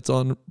serpent that's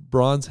on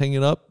bronze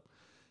hanging up?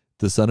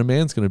 The Son of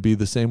Man's going to be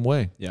the same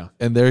way. Yeah.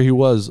 And there He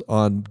was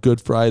on Good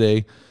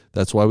Friday.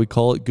 That's why we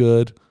call it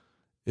good,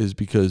 is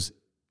because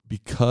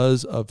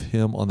because of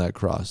him on that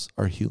cross,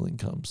 our healing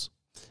comes.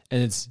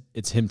 And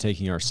it's him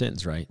taking our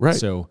sins, right? Right.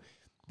 So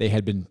they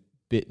had been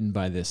bitten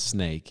by this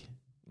snake,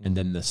 and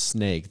then the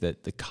snake,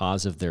 that the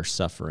cause of their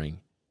suffering,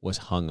 was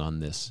hung on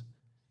this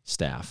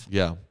staff.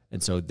 Yeah.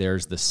 And so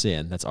there's the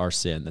sin, that's our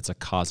sin, that's a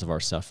cause of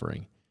our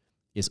suffering,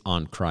 is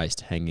on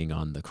Christ hanging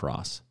on the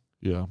cross.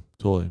 Yeah,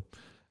 totally.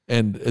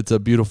 And it's a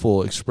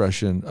beautiful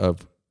expression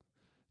of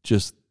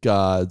just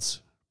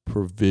God's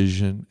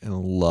provision and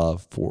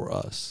love for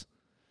us,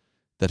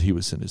 that he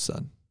would send his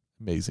son.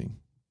 Amazing.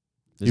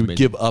 He would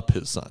give up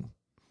his son.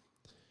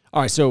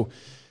 All right, so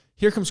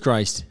here comes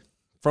Christ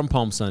from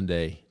Palm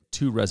Sunday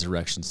to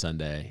Resurrection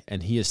Sunday,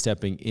 and he is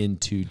stepping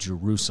into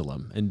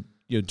Jerusalem. And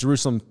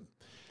Jerusalem,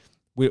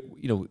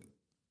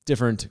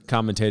 different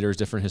commentators,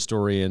 different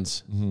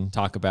historians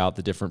talk about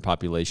the different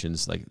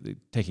populations, like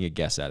taking a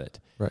guess at it.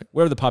 Right.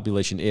 Wherever the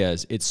population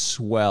is, it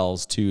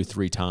swells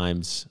 2-3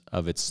 times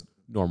of its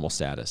normal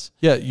status.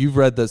 Yeah, you've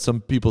read that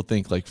some people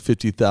think like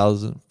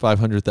 50,000,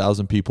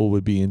 500,000 people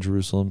would be in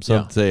Jerusalem.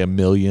 Some say 1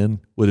 million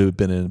would have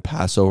been in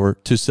Passover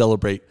to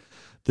celebrate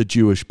the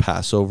Jewish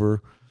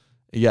Passover.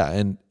 Yeah,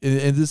 and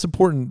it's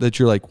important that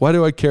you're like, why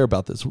do I care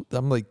about this?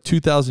 I'm like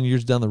 2,000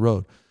 years down the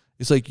road.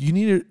 It's like, you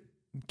need to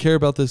care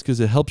about this because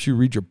it helps you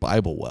read your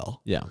Bible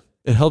well. Yeah.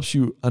 It helps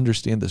you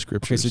understand the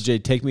scriptures. Okay, so Jay,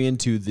 take me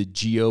into the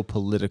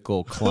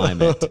geopolitical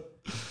climate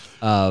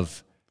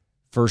of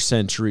first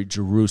century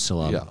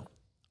Jerusalem,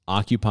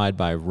 occupied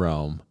by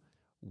Rome.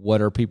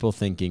 What are people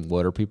thinking?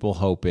 What are people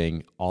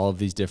hoping? All of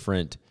these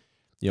different,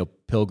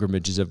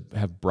 pilgrimages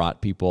have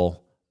brought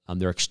people.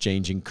 They're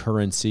exchanging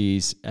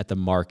currencies at the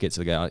market,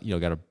 so they got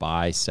to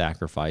buy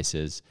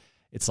sacrifices.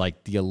 It's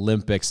like the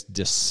Olympics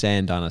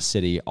descend on a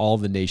city. All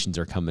the nations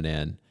are coming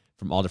in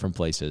from all different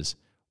places.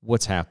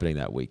 What's happening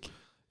that week?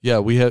 Yeah,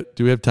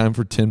 do we have time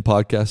for 10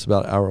 podcasts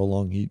about an hour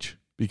long each?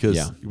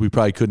 Because we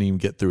probably couldn't even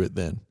get through it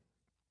then,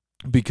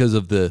 because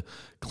of the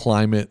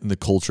climate and the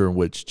culture in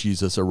which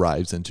Jesus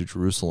arrives into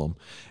Jerusalem.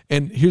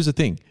 And here's the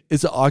thing.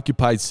 It's an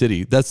occupied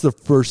city. That's the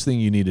first thing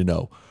you need to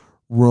know.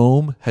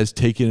 Rome has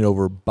taken it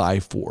over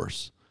by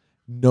force.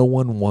 No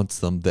one wants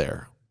them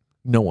there.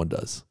 No one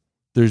does.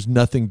 There's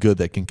nothing good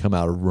that can come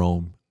out of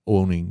Rome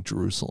owning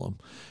Jerusalem.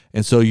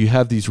 And so you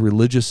have these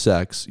religious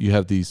sects. You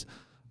have these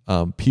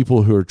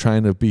people who are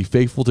trying to be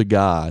faithful to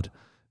God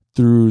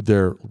through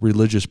their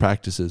religious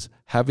practices,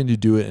 having to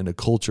do it in a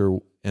culture,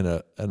 in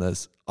a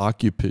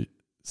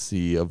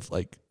occupancy of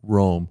like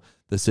Rome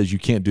that says you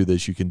can't do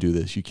this, you can do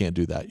this, you can't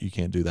do that, you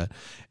can't do that.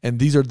 And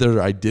these are their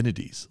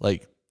identities.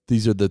 Like,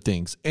 these are the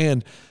things.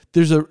 And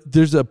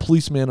there's a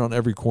policeman on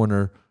every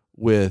corner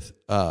with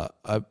a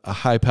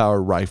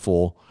high-powered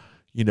rifle,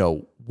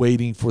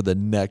 waiting for the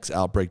next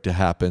outbreak to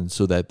happen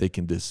so that they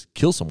can just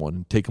kill someone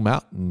and take them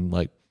out. And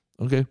like,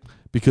 okay,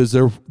 because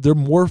they're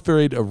more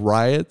afraid of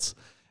riots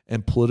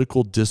and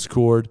political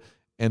discord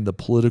and the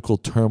political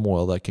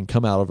turmoil that can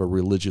come out of a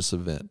religious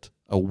event,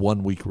 a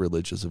 1-week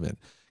religious event.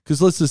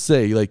 Because let's just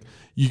say, like,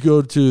 you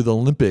go to the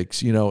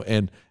Olympics,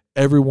 and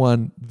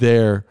everyone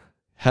there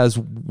has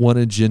one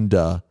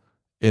agenda,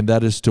 and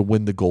that is to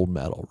win the gold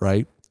medal,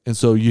 right? And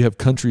so you have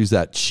countries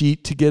that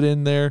cheat to get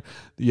in there.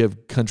 You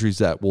have countries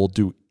that will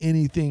do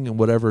anything and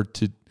whatever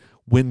to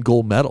win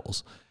gold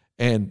medals.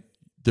 And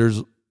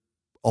there's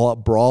all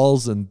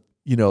brawls and,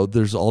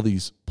 there's all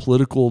these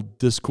political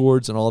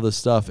discords and all this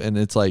stuff. And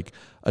it's like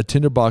a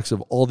tinderbox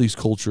of all these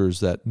cultures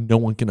that no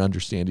one can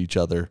understand each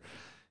other.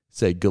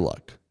 Say, good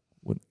luck,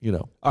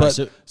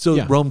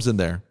 Rome's in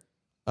there.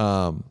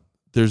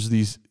 There's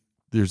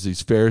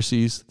these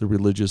Pharisees, the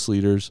religious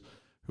leaders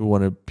who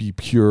want to be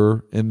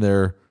pure in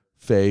their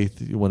faith.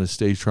 You want to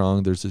stay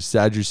strong. There's the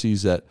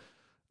Sadducees that,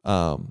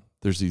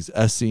 there's these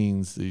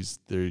Essenes,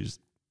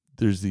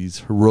 there's these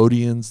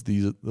Herodians.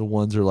 These are the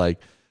ones who are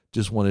like,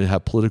 just wanted to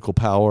have political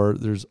power.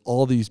 There's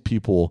all these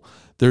people.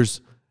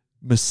 There's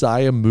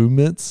Messiah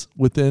movements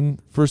within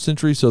first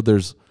century. So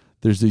there's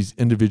these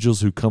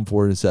individuals who come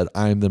forward and said,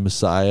 I am the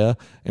Messiah,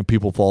 and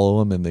people follow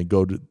them and they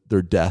go to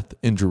their death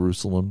in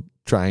Jerusalem,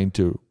 trying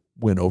to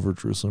win over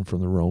Jerusalem from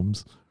the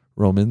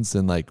Romans.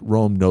 And like,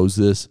 Rome knows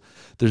this.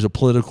 There's a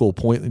political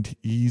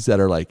appointees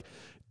that are like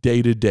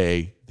day to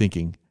day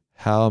thinking,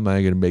 how am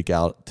I going to make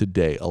out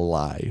today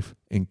alive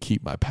and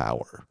keep my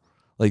power?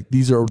 Like,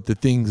 these are the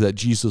things that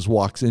Jesus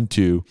walks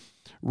into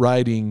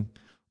riding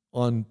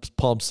on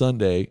Palm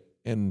Sunday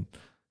and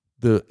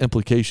the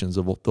implications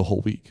of the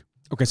whole week.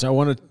 Okay, so I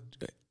want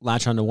to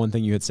latch on to one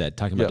thing you had said,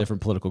 talking about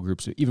different political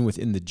groups, even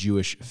within the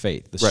Jewish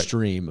faith, the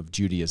stream of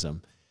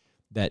Judaism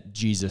that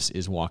Jesus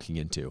is walking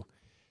into.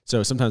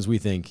 So sometimes we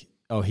think,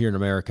 here in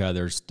America,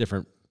 there's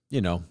different,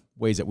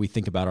 ways that we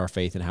think about our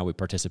faith and how we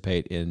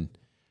participate in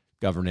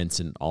governance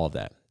and all of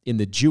that. In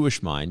the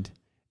Jewish mind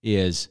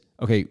is,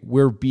 okay,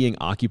 we're being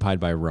occupied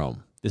by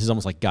Rome. This is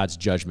almost like God's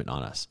judgment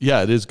on us.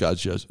 Yeah, it is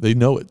God's judgment. They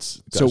know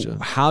it's God's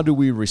judgment. How do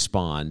we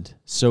respond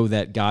so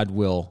that God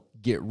will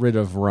get rid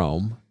of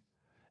Rome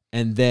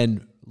and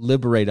then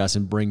liberate us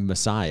and bring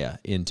Messiah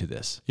into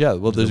this? Yeah,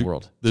 well, there's the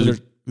world. There's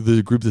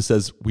a group that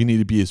says we need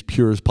to be as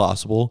pure as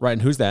possible. Right,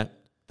 and who's that?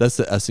 That's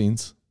the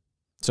Essenes.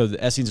 So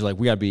the Essenes are like,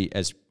 we got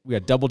to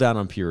double down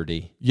on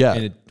purity. Yeah.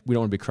 And we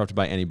don't want to be corrupted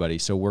by anybody.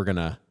 So we're going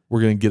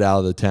to get out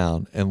of the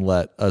town and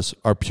let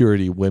our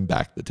purity win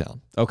back the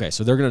town. Okay,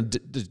 so they're going to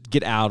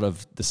get out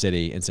of the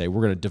city and say,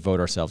 we're going to devote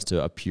ourselves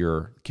to a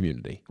pure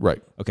community.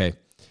 Right. Okay.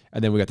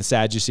 And then we got the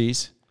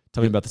Sadducees.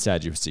 Tell me about the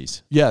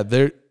Sadducees. Yeah,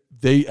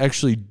 they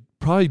actually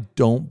probably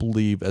don't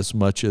believe as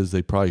much as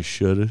they probably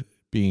should,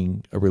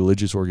 being a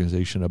religious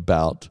organization,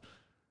 about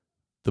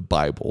the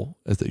Bible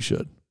as they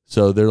should.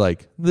 So they're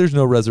like, there's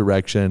no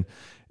resurrection.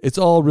 It's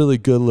all really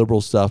good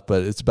liberal stuff,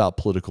 but it's about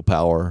political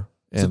power.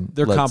 And so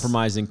they're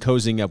compromising,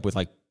 cozying up with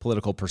like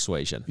political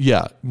persuasion.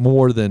 Yeah,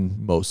 more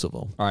than most of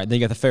them. All right, then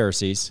you got the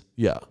Pharisees.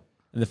 Yeah.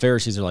 And the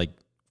Pharisees are like,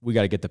 we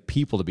got to get the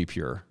people to be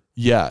pure.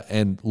 Yeah,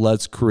 and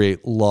let's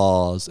create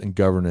laws and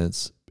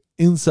governance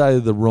inside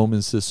of the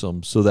Roman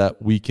system so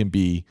that we can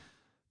be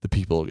the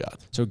people of God.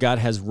 So God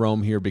has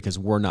Rome here because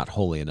we're not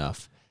holy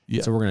enough.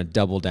 Yeah. So we're going to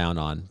double down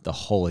on the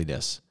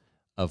holiness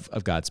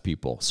of God's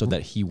people so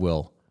that he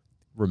will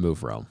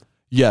remove Rome.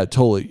 Yeah,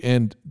 totally.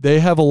 And they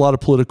have a lot of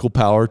political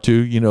power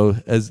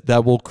too, as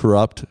that will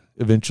corrupt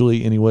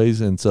eventually anyways.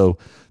 And so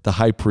the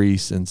high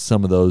priests and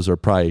some of those are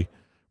probably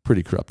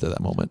pretty corrupt at that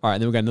moment. All right,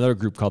 and then we got another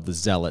group called the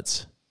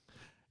Zealots.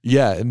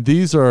 Yeah, and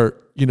these are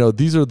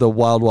the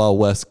Wild Wild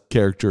West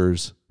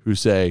characters who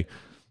say,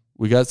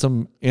 we got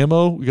some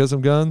ammo, we got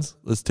some guns,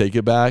 let's take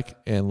it back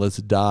and let's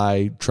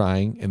die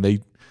trying. And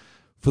they,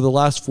 for the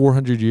last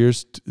 400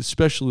 years,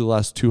 especially the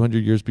last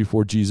 200 years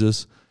before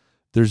Jesus,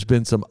 there's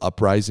been some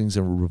uprisings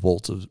and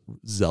revolts of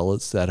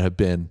zealots that have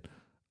been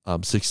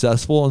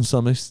successful in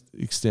some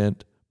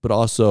extent, but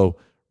also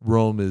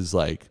Rome is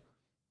like,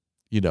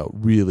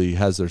 really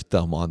has their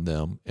thumb on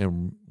them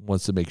and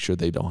wants to make sure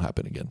they don't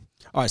happen again.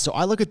 All right, so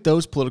I look at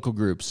those political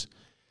groups.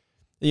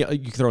 You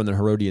can throw in the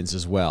Herodians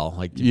as well,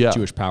 like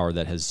Jewish power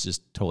that has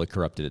just totally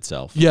corrupted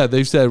itself. Yeah,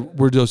 they've said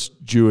we're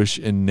just Jewish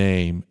in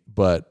name,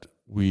 but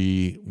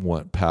we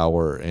want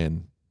power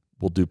and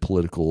we'll do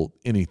political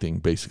anything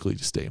basically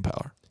to stay in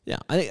power. Yeah,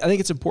 I think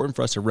it's important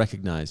for us to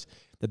recognize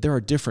that there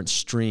are different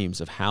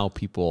streams of how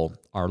people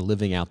are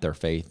living out their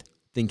faith,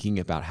 thinking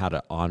about how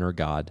to honor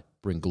God,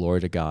 bring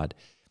glory to God,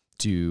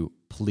 to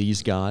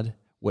please God,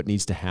 what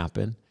needs to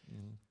happen.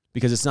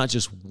 Because it's not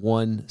just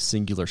one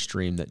singular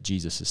stream that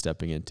Jesus is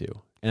stepping into.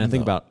 And I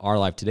think about our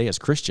life today as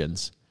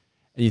Christians,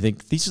 and you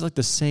think these are like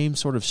the same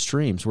sort of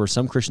streams where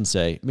some Christians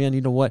say, man,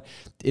 you know what?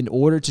 In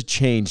order to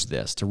change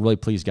this, to really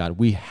please God,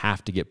 we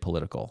have to get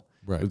political.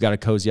 Right. We've got to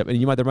cozy up.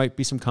 And there might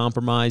be some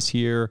compromise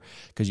here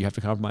because you have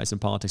to compromise in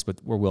politics, but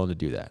we're willing to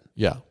do that.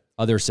 Yeah.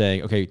 Others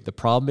saying, okay, the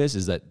problem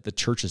is that the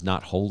church is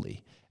not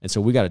holy. And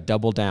so we got to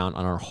double down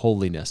on our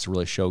holiness to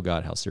really show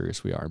God how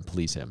serious we are and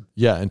please him.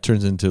 Yeah, and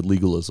turns into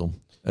legalism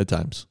at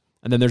times.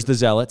 And then there's the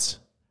zealots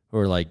who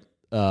are like,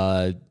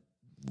 right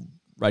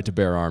to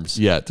bear arms.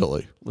 Yeah,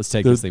 totally. Let's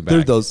take this thing back.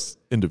 They're those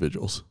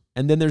individuals.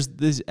 And then there's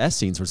these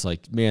Essenes where it's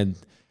like, man,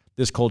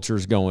 this culture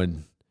is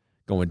going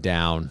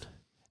down.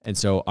 And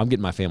so I'm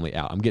getting my family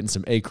out. I'm getting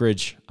some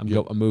acreage. I'm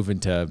moving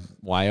to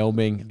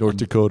Wyoming. North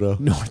Dakota.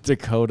 North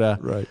Dakota.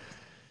 Right.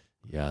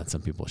 Yeah,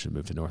 some people should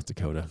move to North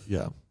Dakota.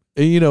 Yeah.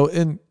 And,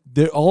 and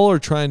they all are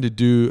trying to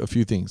do a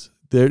few things.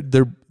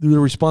 They're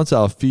response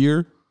out of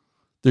fear.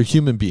 They're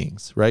human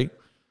beings, right?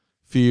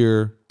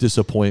 Fear,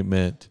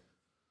 disappointment,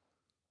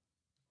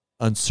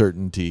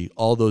 uncertainty,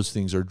 all those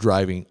things are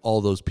driving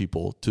all those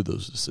people to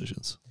those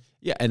decisions.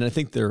 Yeah, and I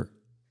think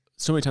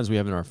so many times we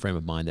have in our frame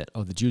of mind that,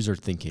 the Jews are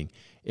thinking,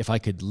 if I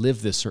could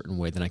live this certain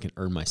way, then I can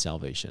earn my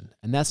salvation.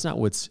 And that's not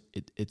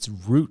its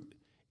root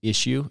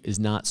issue is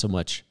not so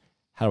much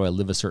how do I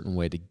live a certain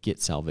way to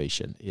get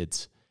salvation.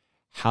 It's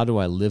how do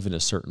I live in a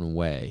certain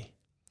way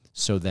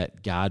so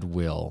that God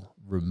will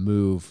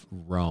remove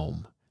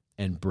Rome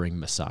and bring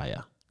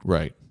Messiah.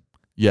 Right.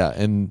 Yeah,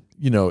 and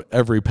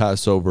every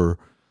Passover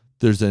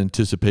there's an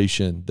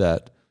anticipation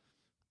that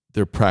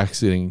they're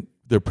practicing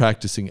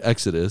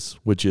Exodus,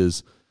 which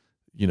is,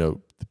 the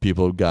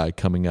people of God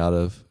coming out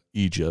of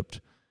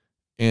Egypt,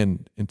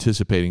 and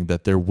anticipating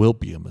that there will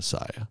be a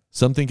Messiah.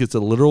 Some think it's a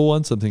literal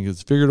one, some think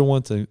it's a figurative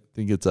one, some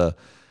think it's a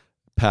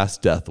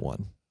past death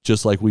one,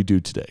 just like we do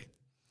today.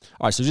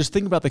 All right, so just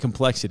think about the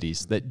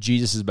complexities that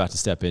Jesus is about to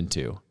step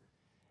into,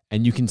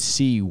 and you can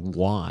see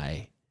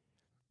why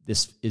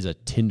this is a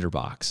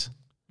tinderbox.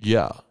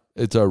 Yeah,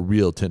 it's a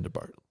real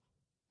tinderbox.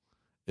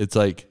 It's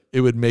like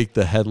it would make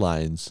the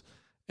headlines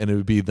and it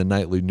would be the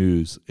nightly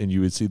news and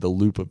you would see the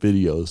loop of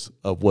videos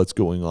of what's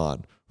going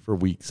on for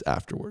weeks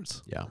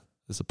afterwards. Yeah.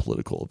 It's a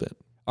political event.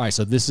 All right,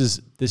 so this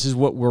is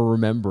what we're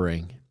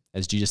remembering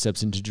as Jesus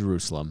steps into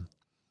Jerusalem,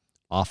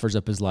 offers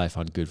up his life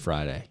on Good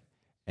Friday,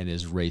 and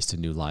is raised to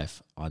new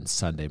life on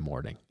Sunday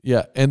morning.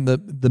 Yeah, and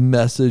the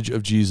message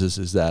of Jesus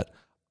is that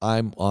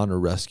I'm on a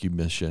rescue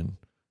mission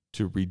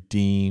to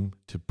redeem,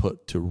 to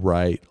put to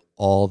right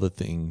all the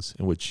things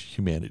in which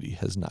humanity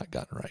has not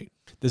gotten right.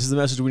 This is the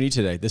message we need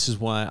today. This is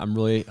why I'm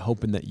really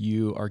hoping that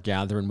you are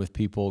gathering with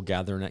people,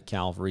 gathering at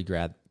Calvary,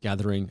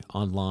 gathering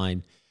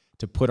online,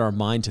 to put our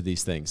mind to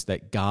these things,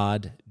 that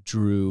God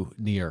drew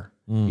near.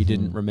 Mm-hmm. He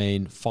didn't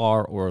remain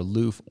far or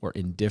aloof or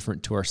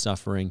indifferent to our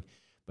suffering,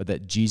 but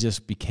that Jesus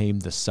became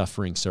the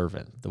suffering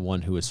servant, the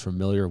one who is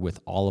familiar with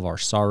all of our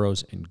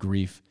sorrows and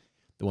grief,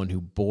 the one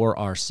who bore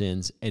our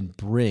sins and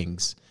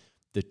brings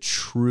the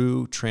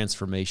true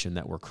transformation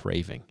that we're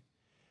craving.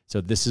 So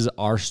this is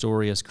our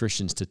story as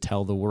Christians to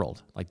tell the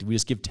world. Like, we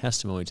just give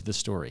testimony to the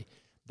story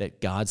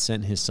that God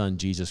sent his son,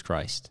 Jesus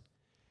Christ,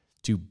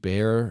 to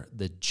bear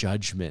the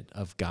judgment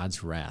of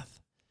God's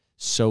wrath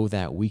so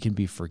that we can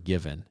be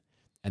forgiven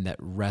and that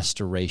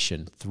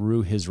restoration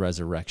through his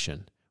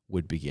resurrection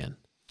would begin.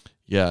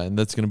 Yeah, and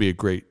that's going to be a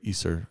great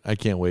Easter. I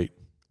can't wait.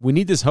 We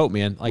need this hope,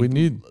 man. Like, we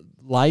need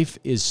life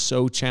is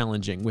so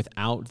challenging.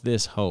 Without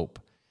this hope,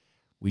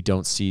 we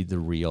don't see the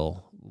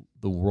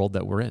world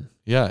that we're in.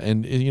 Yeah,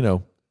 and you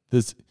know,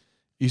 this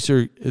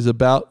Easter is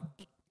about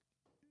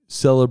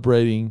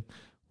celebrating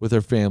with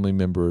our family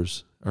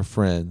members, our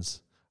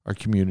friends, our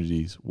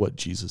communities, what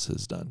Jesus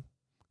has done.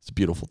 It's a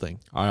beautiful thing.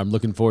 All right, I'm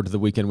looking forward to the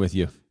weekend with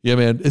you. Yeah,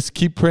 man. Let's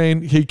keep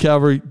praying. Hey,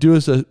 Calvary, do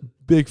us a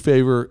big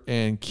favor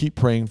and keep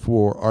praying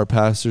for our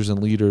pastors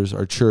and leaders,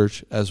 our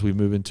church, as we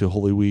move into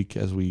Holy Week,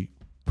 as we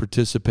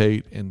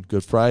participate in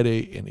Good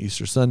Friday and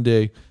Easter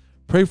Sunday.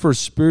 Pray for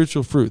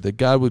spiritual fruit, that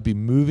God would be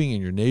moving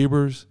in your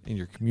neighbors, in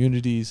your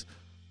communities,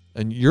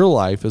 and your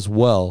life as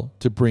well,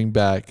 to bring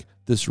back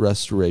this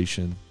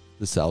restoration,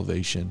 the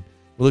salvation.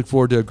 We look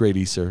forward to a great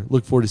Easter.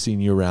 Look forward to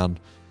seeing you around.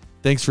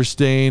 Thanks for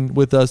staying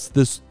with us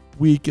this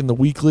week in the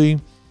weekly.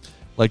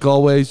 Like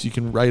always, you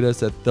can write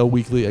us at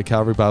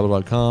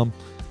theweekly@calvarybible.com.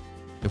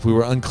 If we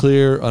were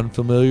unclear,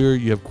 unfamiliar,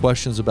 you have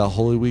questions about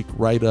Holy Week,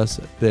 write us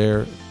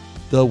there,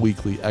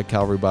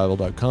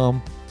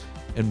 theweekly@calvarybible.com.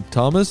 And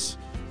Thomas,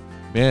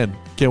 man,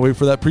 can't wait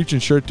for that preaching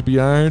shirt to be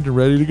ironed and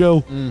ready to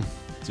go.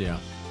 Yeah.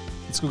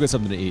 Let's go get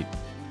something to eat.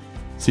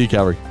 See you,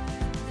 Calvary.